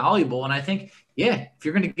very valuable. And I think, if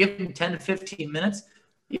you're going to give him 10 to 15 minutes,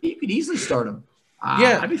 you could easily start him.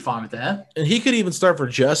 I'd be fine with that. And he could even start for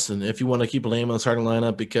Justin if you want to keep Lamb on the starting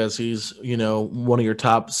lineup because he's, one of your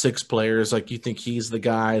top 6 players. Like, you think he's the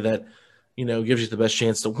guy that, gives you the best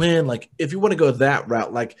chance to win. Like, if you want to go that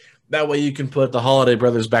route, like, that way you can put the Holiday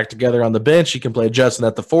brothers back together on the bench. You can play Justin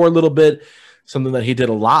at the 4 a little bit, something that he did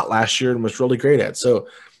a lot last year and was really great at. So,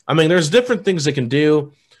 I mean, there's different things they can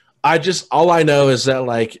do. All I know is that,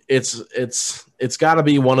 like, it's got to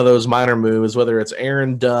be one of those minor moves, whether it's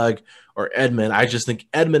Aaron, Doug, or Edmond. I just think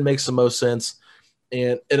Edmond makes the most sense,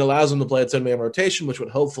 and it allows him to play a 10-man rotation, which would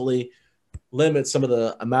hopefully limit some of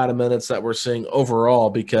the amount of minutes that we're seeing overall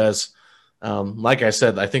because, like I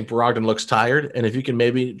said, I think Brogdon looks tired, and if you can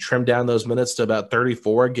maybe trim down those minutes to about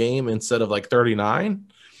 34 a game instead of like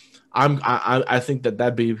 39, I think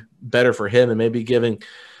that'd be better for him and maybe giving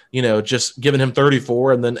him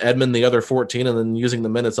 34 and then Edmond the other 14 and then using the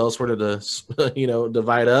minutes elsewhere to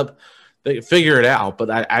divide up. They figure it out, but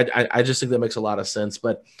I just think that makes a lot of sense.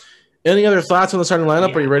 But any other thoughts on the starting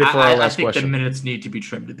lineup? Are you ready for our last question? I think the minutes need to be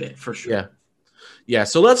trimmed a bit for sure. Yeah.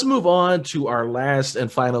 So let's move on to our last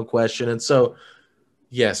and final question. And so,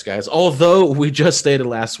 yes, guys, although we just stated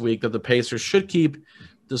last week that the Pacers should keep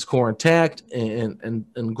this core intact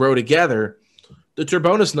and grow together, the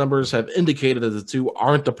Turbonus numbers have indicated that the two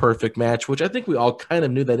aren't the perfect match, which I think we all kind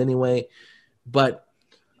of knew that anyway. But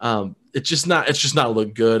it's just not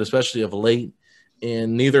looked good, especially of late.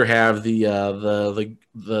 And neither have the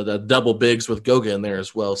double bigs with Goga in there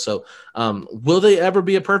as well. So will they ever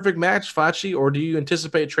be a perfect match, Facci, or do you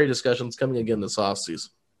anticipate trade discussions coming again this offseason?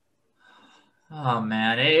 Oh,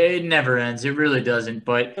 man, it never ends. It really doesn't.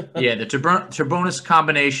 But, the Turbonus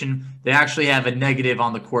combination, they actually have a negative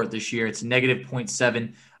on the court this year. It's negative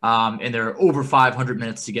 0.7, and they're over 500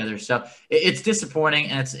 minutes together. So it's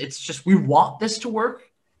disappointing, and it's just we want this to work.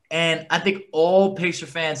 And I think all Pacer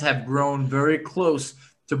fans have grown very close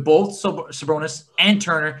to both Sabonis and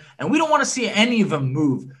Turner, and we don't want to see any of them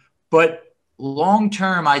move. But long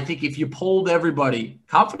term, I think if you polled everybody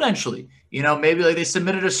confidentially, maybe like they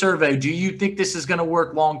submitted a survey, do you think this is going to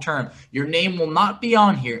work long term? Your name will not be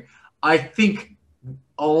on here. I think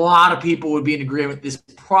a lot of people would be in agreement. This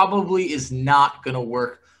probably is not going to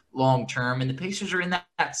work long term. And the Pacers are in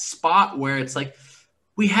that spot where it's like,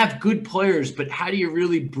 we have good players, but how do you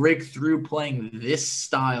really break through playing this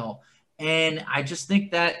style? And I just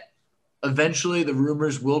think that eventually the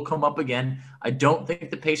rumors will come up again. I don't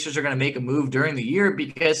think the Pacers are going to make a move during the year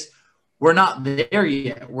because we're not there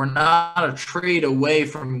yet. We're not a trade away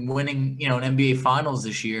from winning, an NBA Finals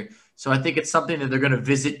this year. So I think it's something that they're going to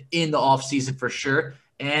visit in the offseason for sure.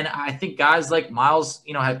 And I think guys like Miles,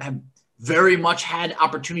 have very much had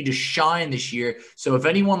opportunity to shine this year. So if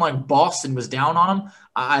anyone like Boston was down on him,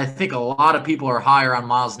 I think a lot of people are higher on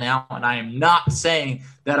Miles now. And I am not saying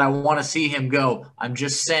that I want to see him go. I'm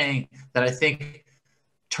just saying that I think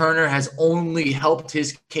Turner has only helped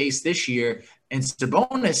his case this year. And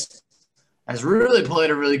Sabonis has really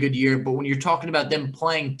played a really good year. But when you're talking about them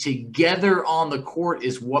playing together on the court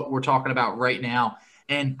is what we're talking about right now.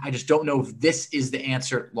 And I just don't know if this is the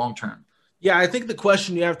answer long term. Yeah, I think the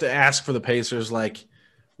question you have to ask for the Pacers, like,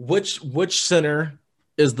 which center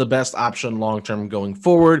is the best option long-term going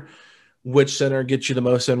forward? Which center gets you the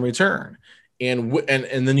most in return? And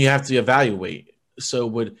then you have to evaluate. So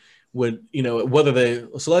would would,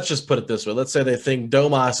 so let's just put it this way. Let's say they think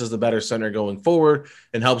Domas is the better center going forward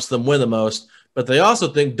and helps them win the most, but they also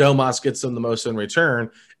think Domas gets them the most in return.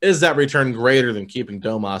 Is that return greater than keeping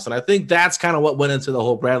Domas? And I think that's kind of what went into the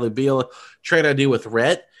whole Bradley Beal trade idea with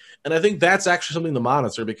Rhett. And I think that's actually something to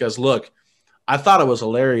monitor because, look, I thought it was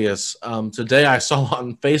hilarious. Today I saw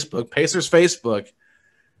on Facebook, Pacers Facebook,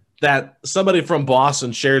 that somebody from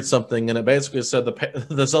Boston shared something, and it basically said the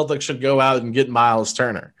Celtics should go out and get Miles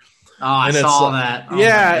Turner. Oh, I saw that. Oh,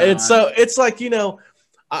 yeah, it's like,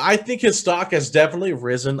 I think his stock has definitely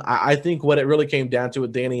risen. I think what it really came down to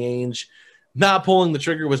with Danny Ainge not pulling the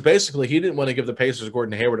trigger was basically he didn't want to give the Pacers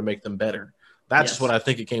Gordon Hayward to make them better. That's just what I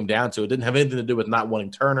think it came down to. It didn't have anything to do with not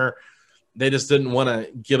wanting Turner. They just didn't want to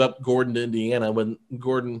give up Gordon to Indiana when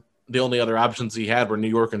Gordon, the only other options he had were New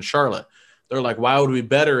York and Charlotte. They're like, why would we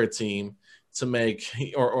better a team to make,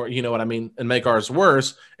 or you know what I mean, and make ours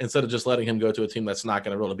worse instead of just letting him go to a team that's not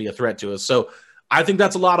going to really be a threat to us. So I think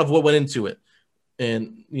that's a lot of what went into it.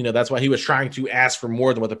 And, that's why he was trying to ask for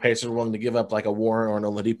more than what the Pacers were willing to give up, like a Warren or an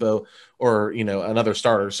Oladipo or, another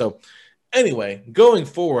starter. So anyway, going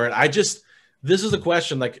forward, this is a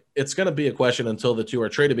question, like it's going to be a question until the two are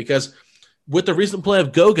traded, because with the recent play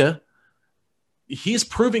of Goga, he's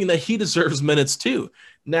proving that he deserves minutes too.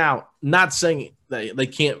 Now, not saying that they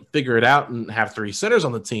can't figure it out and have three centers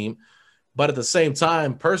on the team, but at the same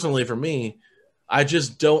time, personally for me, I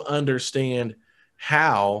just don't understand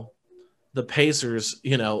how the Pacers,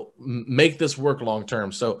 make this work long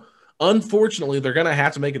term. So unfortunately, they're going to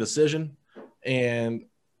have to make a decision, and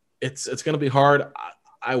it's going to be hard.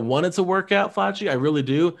 I want it to work out, Facci. I really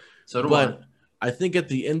do. So do but I think at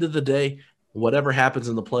the end of the day, whatever happens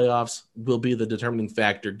in the playoffs will be the determining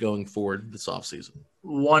factor going forward this offseason.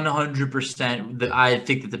 100%. I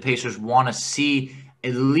think that the Pacers want to see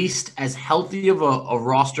at least as healthy of a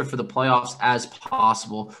roster for the playoffs as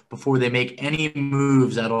possible before they make any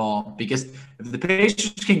moves at all. Because if the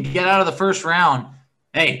Pacers can get out of the first round,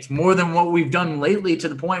 hey, it's more than what we've done lately, to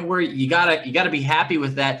the point where you gotta be happy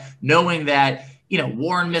with that, knowing that,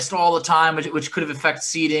 Warren missed all the time, which could have affected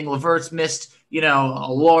seeding. LeVert's missed,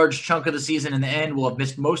 a large chunk of the season. In the end, will have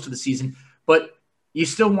missed most of the season. But you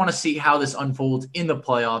still want to see how this unfolds in the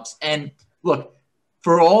playoffs. And look,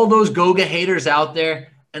 for all those Goga haters out there,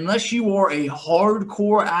 unless you are a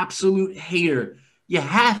hardcore absolute hater, you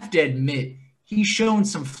have to admit he's shown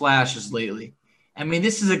some flashes lately. I mean,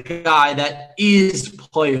 this is a guy that is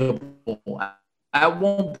playable. At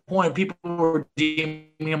one point, people were deeming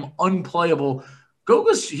him unplayable.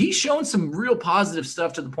 He's shown some real positive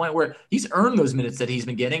stuff to the point where he's earned those minutes that he's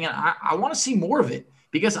been getting, and I want to see more of it,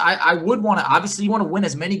 because I would want to – obviously you want to win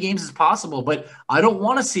as many games as possible, but I don't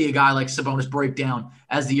want to see a guy like Sabonis break down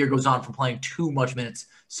as the year goes on from playing too much minutes.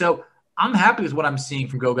 So I'm happy with what I'm seeing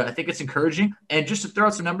from Goga. I think it's encouraging. And just to throw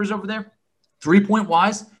out some numbers over there,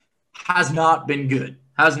 3-point-wise has not been good.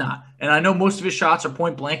 Has not. And I know most of his shots are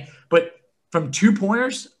point blank, but from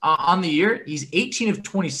 2-pointers on the year, he's 18 of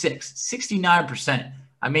 26, 69%.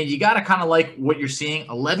 I mean, you got to kind of like what you're seeing.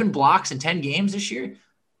 11 blocks in 10 games this year.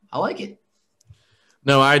 I like it.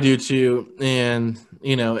 No, I do too. And,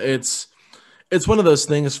 it's one of those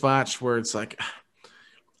things, Foch, where it's like,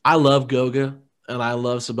 I love Goga and I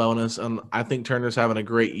love Sabonis, and I think Turner's having a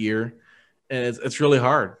great year. And it's really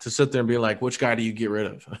hard to sit there and be like, which guy do you get rid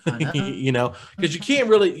of? Because you can't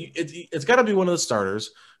really – it's got to be one of the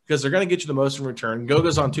starters, because they're going to get you the most in return.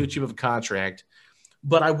 Goga's on too cheap of a contract.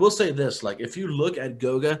 But I will say this, like, if you look at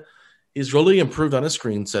Goga, he's really improved on his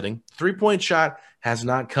screen setting. 3-point shot has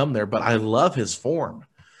not come there, but I love his form.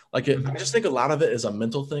 Like, I just think a lot of it is a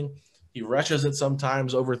mental thing. He rushes it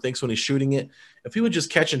sometimes, overthinks when he's shooting it. If he would just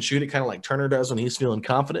catch and shoot it kind of like Turner does when he's feeling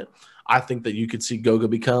confident, I think that you could see Goga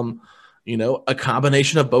become, a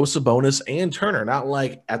combination of both Sabonis and Turner. Not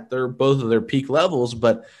like at both of their peak levels,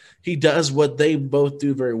 but he does what they both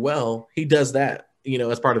do very well. He does that,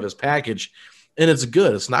 as part of his package. And it's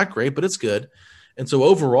good. It's not great, but it's good. And so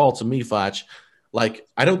overall, to me, Foch, like,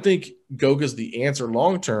 I don't think Goga's the answer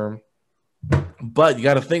long-term, but you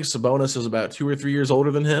got to think Sabonis is about 2 or 3 years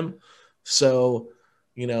older than him. So,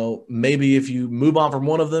 maybe if you move on from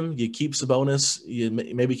one of them, you keep Sabonis, you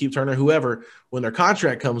maybe keep Turner, whoever. When their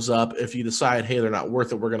contract comes up, if you decide, hey, they're not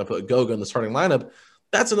worth it, we're going to put Goga in the starting lineup,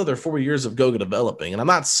 that's another 4 years of Goga developing. And I'm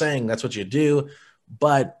not saying that's what you do,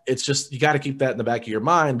 but it's just you got to keep that in the back of your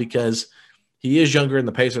mind, because he is younger and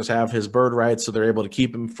the Pacers have his bird rights, so they're able to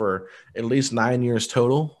keep him for at least 9 years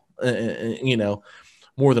total,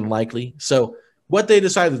 more than likely. So what they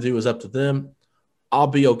decide to do is up to them. I'll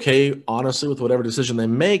be okay, honestly, with whatever decision they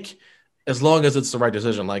make, as long as it's the right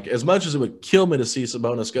decision. Like, as much as it would kill me to see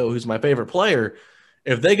Sabonis go, who's my favorite player,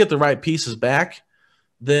 if they get the right pieces back,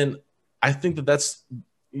 then I think that's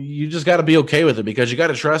you just got to be okay with it, because you got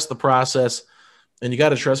to trust the process, and you got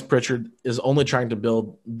to trust Pritchard is only trying to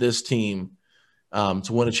build this team to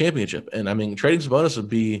win a championship. And I mean, trading Sabonis would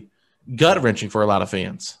be gut wrenching for a lot of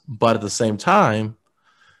fans, but at the same time,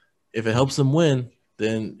 if it helps them win,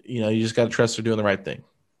 then you just got to trust they're doing the right thing.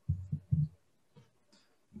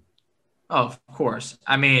 Oh, of course.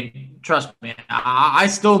 I mean, trust me, I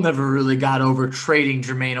still never really got over trading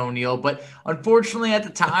Jermaine O'Neal, but unfortunately at the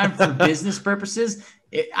time, for business purposes,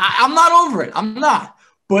 I'm not over it. I'm not.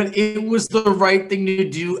 But it was the right thing to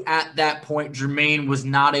do at that point. Jermaine was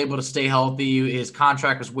not able to stay healthy. His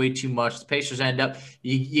contract was way too much. The Pacers end up,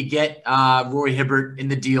 you get Roy Hibbert in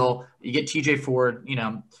the deal. You get TJ Ford,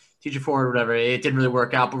 TJ Ford or whatever. It didn't really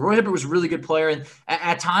work out. But Roy Hibbert was a really good player. And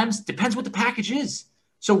at times, depends what the package is.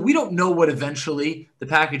 So we don't know what eventually the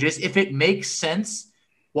package is. If it makes sense,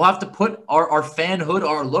 we'll have to put our fanhood,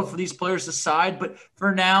 our love for these players aside. But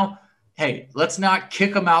for now, hey, let's not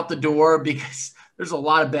kick them out the door, because there's a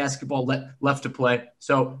lot of basketball left to play.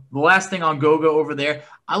 So the last thing on Goga over there,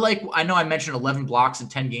 I know I mentioned 11 blocks in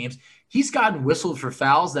 10 games. He's gotten whistled for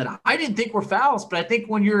fouls that I didn't think were fouls, but I think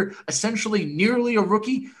when you're essentially nearly a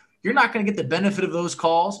rookie, you're not going to get the benefit of those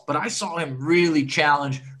calls. But I saw him really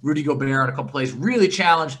challenge Rudy Gobert on a couple plays, really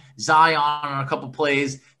challenge Zion on a couple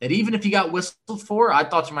plays, that even if he got whistled for, I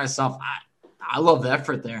thought to myself, I love the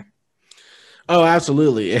effort there. Oh,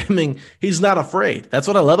 absolutely. I mean, he's not afraid. That's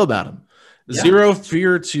what I love about him. Yeah. Zero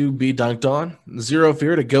fear to be dunked on. Zero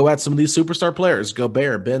fear to go at some of these superstar players.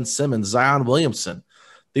 Gobert, Ben Simmons, Zion Williamson.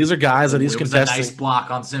 These are guys that he's contesting. It was a nice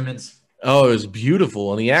block on Simmons. Oh, it was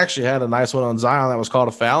beautiful. And he actually had a nice one on Zion that was called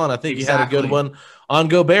a foul, and I think he had a good one on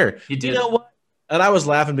Gobert. He did. You know what? And I was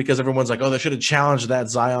laughing because everyone's like, oh, they should have challenged that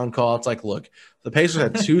Zion call. It's like, look, the Pacers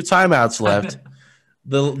had 2 timeouts left.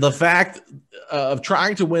 The fact of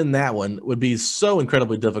trying to win that one would be so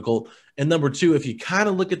incredibly difficult. And number 2, if you kind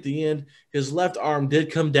of look at the end, his left arm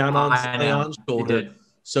did come down on Zion's shoulder.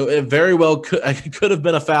 So it very well could have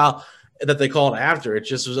been a foul that they called after. It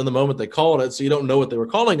just was in the moment they called it, so you don't know what they were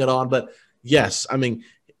calling it on. But, yes, I mean,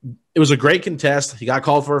 it was a great contest. He got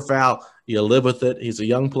called for a foul. You live with it. He's a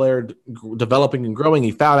young player developing and growing.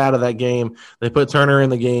 He fouled out of that game. They put Turner in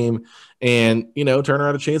the game, and, Turner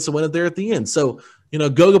had a chance to win it there at the end. So,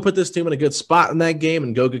 Goga put this team in a good spot in that game,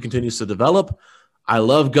 and Goga continues to develop. I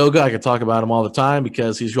love Goga. I could talk about him all the time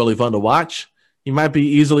because he's really fun to watch. He might be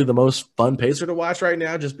easily the most fun Pacer to watch right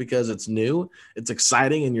now just because it's new, it's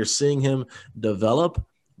exciting, and you're seeing him develop.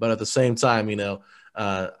 But at the same time,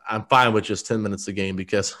 I'm fine with just 10 minutes a game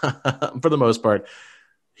because for the most part,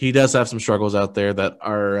 he does have some struggles out there that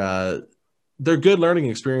are they're good learning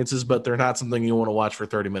experiences, but they're not something you want to watch for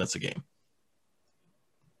 30 minutes a game.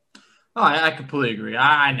 Oh, I completely agree.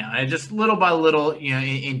 I know. And just little by little,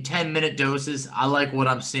 in 10-minute doses, I like what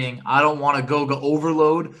I'm seeing. I don't want to go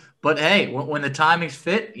overload, but hey, when the timing's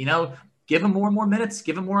fit, give him more and more minutes,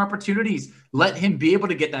 give him more opportunities. Let him be able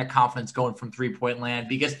to get that confidence going from three-point land,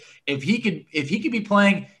 because if he could be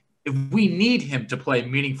playing, if we need him to play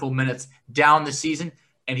meaningful minutes down the season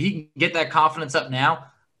and he can get that confidence up now,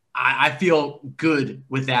 I feel good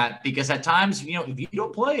with that, because at times, if you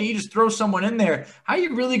don't play, you just throw someone in there, how are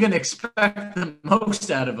you really going to expect the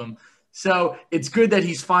most out of him? So it's good that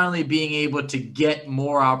he's finally being able to get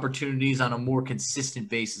more opportunities on a more consistent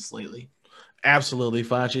basis lately. Absolutely,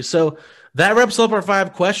 Facci. So that wraps up our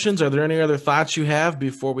 5 questions. Are there any other thoughts you have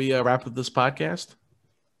before we wrap up this podcast?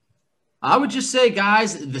 I would just say,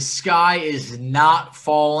 guys, the sky is not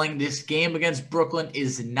falling. This game against Brooklyn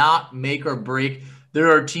is not make or break.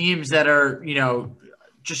 There are teams that are,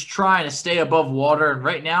 just trying to stay above water. And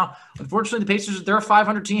right now, unfortunately, the Pacers, they're a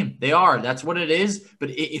 500 team. They are. That's what it is.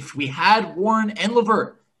 But if we had Warren and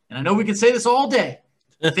LeVert, and I know we can say this all day,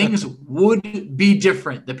 things would be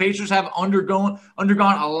different. The Pacers have undergone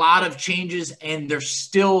a lot of changes, and they're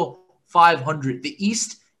still 500. The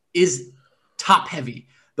East is top heavy.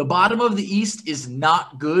 The bottom of the East is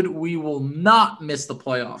not good. We will not miss the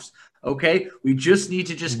playoffs. Okay? We just need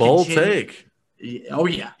to bold take. Oh,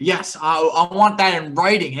 yeah. Yes. I want that in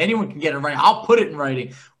writing. Anyone can get it in writing. I'll put it in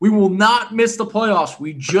writing. We will not miss the playoffs.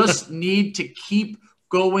 We just need to keep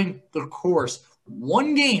going the course.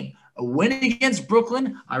 One game, a win against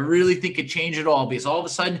Brooklyn, I really think could change it all, because all of a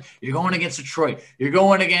sudden you're going against Detroit. You're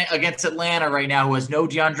going against Atlanta right now, who has no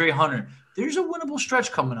DeAndre Hunter. There's a winnable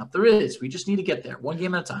stretch coming up. There is. We just need to get there one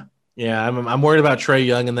game at a time. Yeah, I'm worried about Trae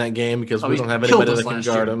Young in that game because we don't have anybody that can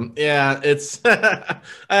guard him. Yeah, it's I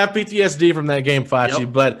have PTSD from that game, Facci.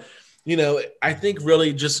 Yep. But, I think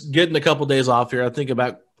really just getting a couple days off here, I think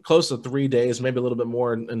about close to 3 days, maybe a little bit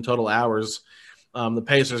more in total hours, the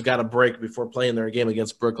Pacers got a break before playing their game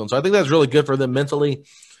against Brooklyn. So I think that's really good for them mentally,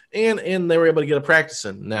 and they were able to get a practice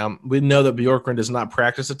in. Now, we know that Bjorkgren does not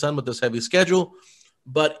practice a ton with this heavy schedule,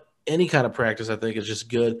 but any kind of practice, I think, is just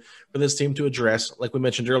good for this team to address, like we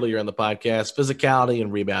mentioned earlier in the podcast, physicality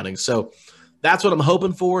and rebounding. So that's what I'm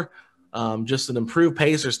hoping for, just an improved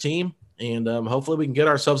Pacers team, and hopefully we can get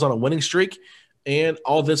ourselves on a winning streak, and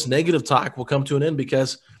all this negative talk will come to an end,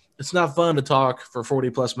 because it's not fun to talk for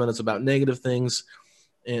 40-plus minutes about negative things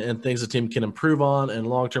and things the team can improve on and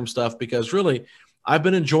long-term stuff, because really I've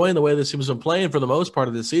been enjoying the way this team has been playing for the most part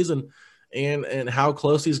of this season, and how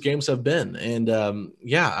close these games have been. And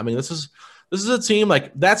this is a team,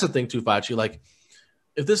 like, that's the thing too, Facci. Like,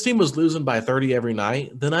 if this team was losing by 30 every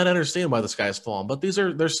night, then I'd understand why the sky's falling. But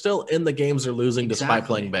they're still in the games they're losing despite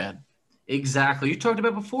playing bad. Exactly. You talked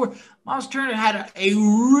about before, Miles Turner had a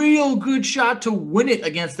real good shot to win it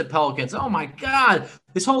against the Pelicans. Oh my God,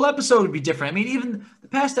 this whole episode would be different. I mean, even the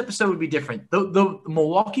past episode would be different. The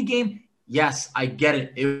Milwaukee game, yes, I get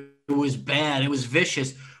it. It was bad. It was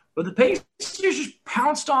vicious. But the Pacers just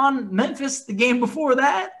pounced on Memphis the game before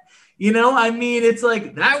that. I mean, it's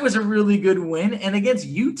like that was a really good win. And against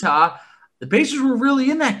Utah, the Pacers were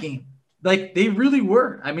really in that game. Like, they really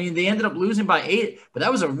were. I mean, they ended up losing by 8, but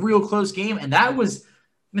that was a real close game. And that was,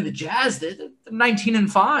 the Jazz, they're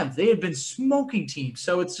 19-5. They had been smoking teams.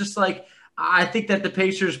 So it's just like, I think that the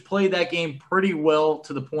Pacers played that game pretty well,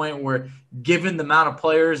 to the point where, given the amount of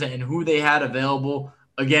players and who they had available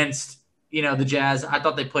against, the Jazz, I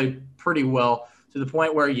thought they played pretty well, to the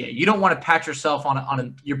point where, you don't want to pat yourself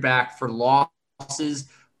on your back for losses,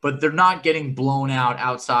 but they're not getting blown out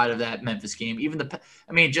outside of that Memphis game.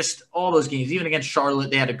 Just all those games, even against Charlotte,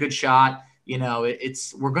 they had a good shot.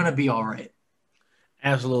 We're going to be all right.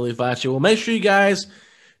 Absolutely, Facci. Well, make sure you guys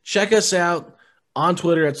check us out on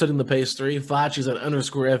Twitter at SettingThePace3. Facci's at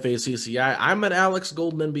 _FACCI. I'm at Alex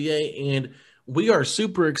Golden NBA, and we are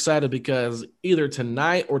super excited because either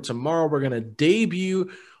tonight or tomorrow we're going to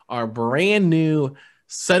debut our brand new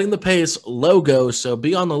Setting the Pace logo. So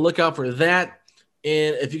be on the lookout for that.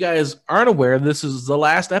 And if you guys aren't aware, this is the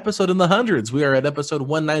last episode in the hundreds. We are at episode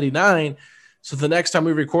 199. So the next time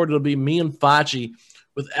we record, it'll be me and Facci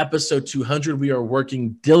with episode 200. We are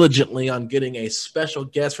working diligently on getting a special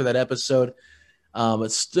guest for that episode.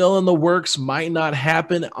 It's still in the works. Might not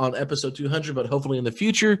happen on episode 200, but hopefully in the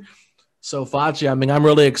future. So, Facci, I'm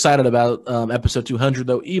really excited about episode 200,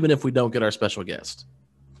 though, even if we don't get our special guest.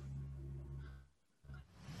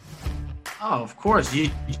 Oh, of course. You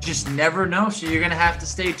just never know, so you're going to have to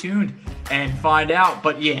stay tuned and find out.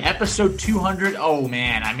 But, episode 200, oh,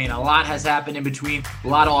 man. A lot has happened in between. A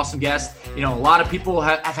lot of awesome guests. A lot of people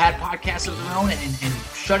have had podcasts of their own and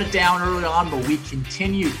shut it down early on, but we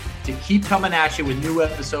continue to keep coming at you with new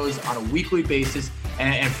episodes on a weekly basis.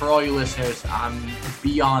 And for all you listeners, I'm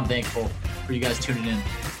beyond thankful for you guys tuning in.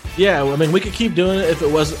 Yeah, we could keep doing it if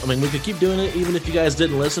it wasn't. We could keep doing it even if you guys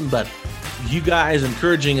didn't listen, but you guys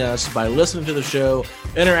encouraging us by listening to the show,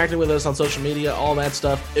 interacting with us on social media, all that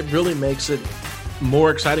stuff, it really makes it more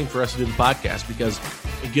exciting for us to do the podcast, because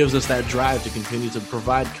it gives us that drive to continue to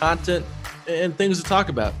provide content and things to talk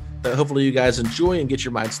about that hopefully you guys enjoy and get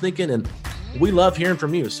your minds thinking. And we love hearing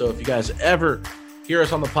from you. So if you guys ever hear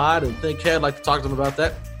us on the pod and think, hey, I'd like to talk to them about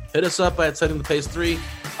that, hit us up at Setting the Pace 3,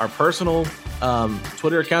 our personal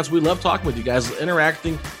Twitter accounts. We love talking with you guys.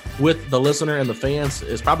 Interacting with the listener and the fans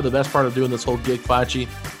is probably the best part of doing this whole gig, Facci.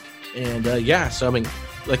 And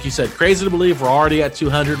like you said, crazy to believe we're already at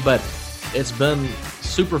 200, but it's been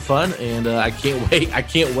super fun, and I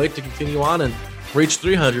can't wait to continue on and reach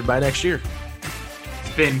 300 by next year.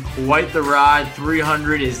 It's been quite the ride.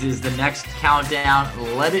 300 is the next countdown.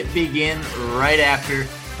 Let it begin right after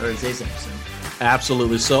Thursday's episode.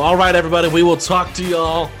 Absolutely. So, all right, everybody, we will talk to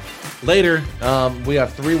y'all later. We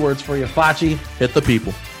have 3 words for you. Facci, hit the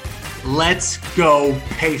people. Let's go,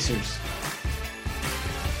 Pacers.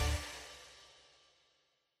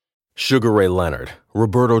 Sugar Ray Leonard,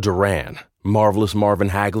 Roberto Duran, Marvelous Marvin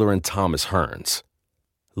Hagler, and Thomas Hearns.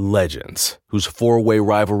 Legends, whose 4-way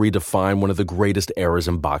rivalry defined one of the greatest eras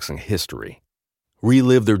in boxing history.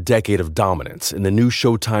 Relive their decade of dominance in the new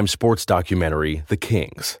Showtime sports documentary, The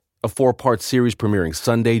Kings, a 4-part series premiering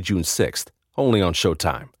Sunday, June 6th, only on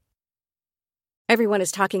Showtime. Everyone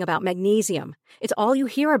is talking about magnesium. It's all you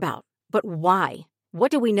hear about. But why?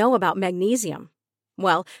 What do we know about magnesium?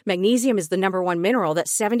 Well, magnesium is the #1 mineral that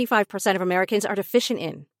 75% of Americans are deficient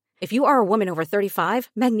in. If you are a woman over 35,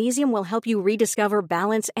 magnesium will help you rediscover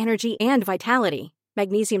balance, energy, and vitality.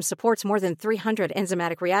 Magnesium supports more than 300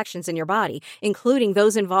 enzymatic reactions in your body, including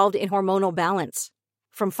those involved in hormonal balance.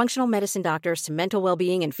 From functional medicine doctors to mental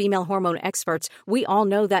well-being and female hormone experts, we all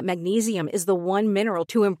know that magnesium is the one mineral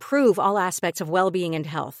to improve all aspects of well-being and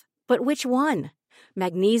health. But which one?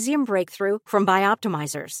 Magnesium Breakthrough from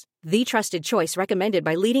Bioptimizers, the trusted choice recommended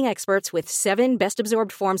by leading experts with 7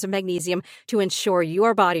 best-absorbed forms of magnesium to ensure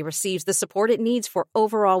your body receives the support it needs for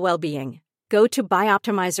overall well-being. Go to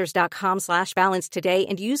bioptimizers.com/balance today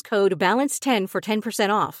and use code BALANCE10 for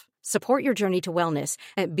 10% off. Support your journey to wellness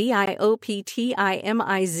at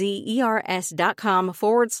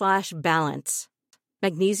bioptimizers.com/balance.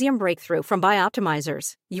 Magnesium Breakthrough from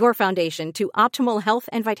Bioptimizers, your foundation to optimal health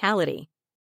and vitality.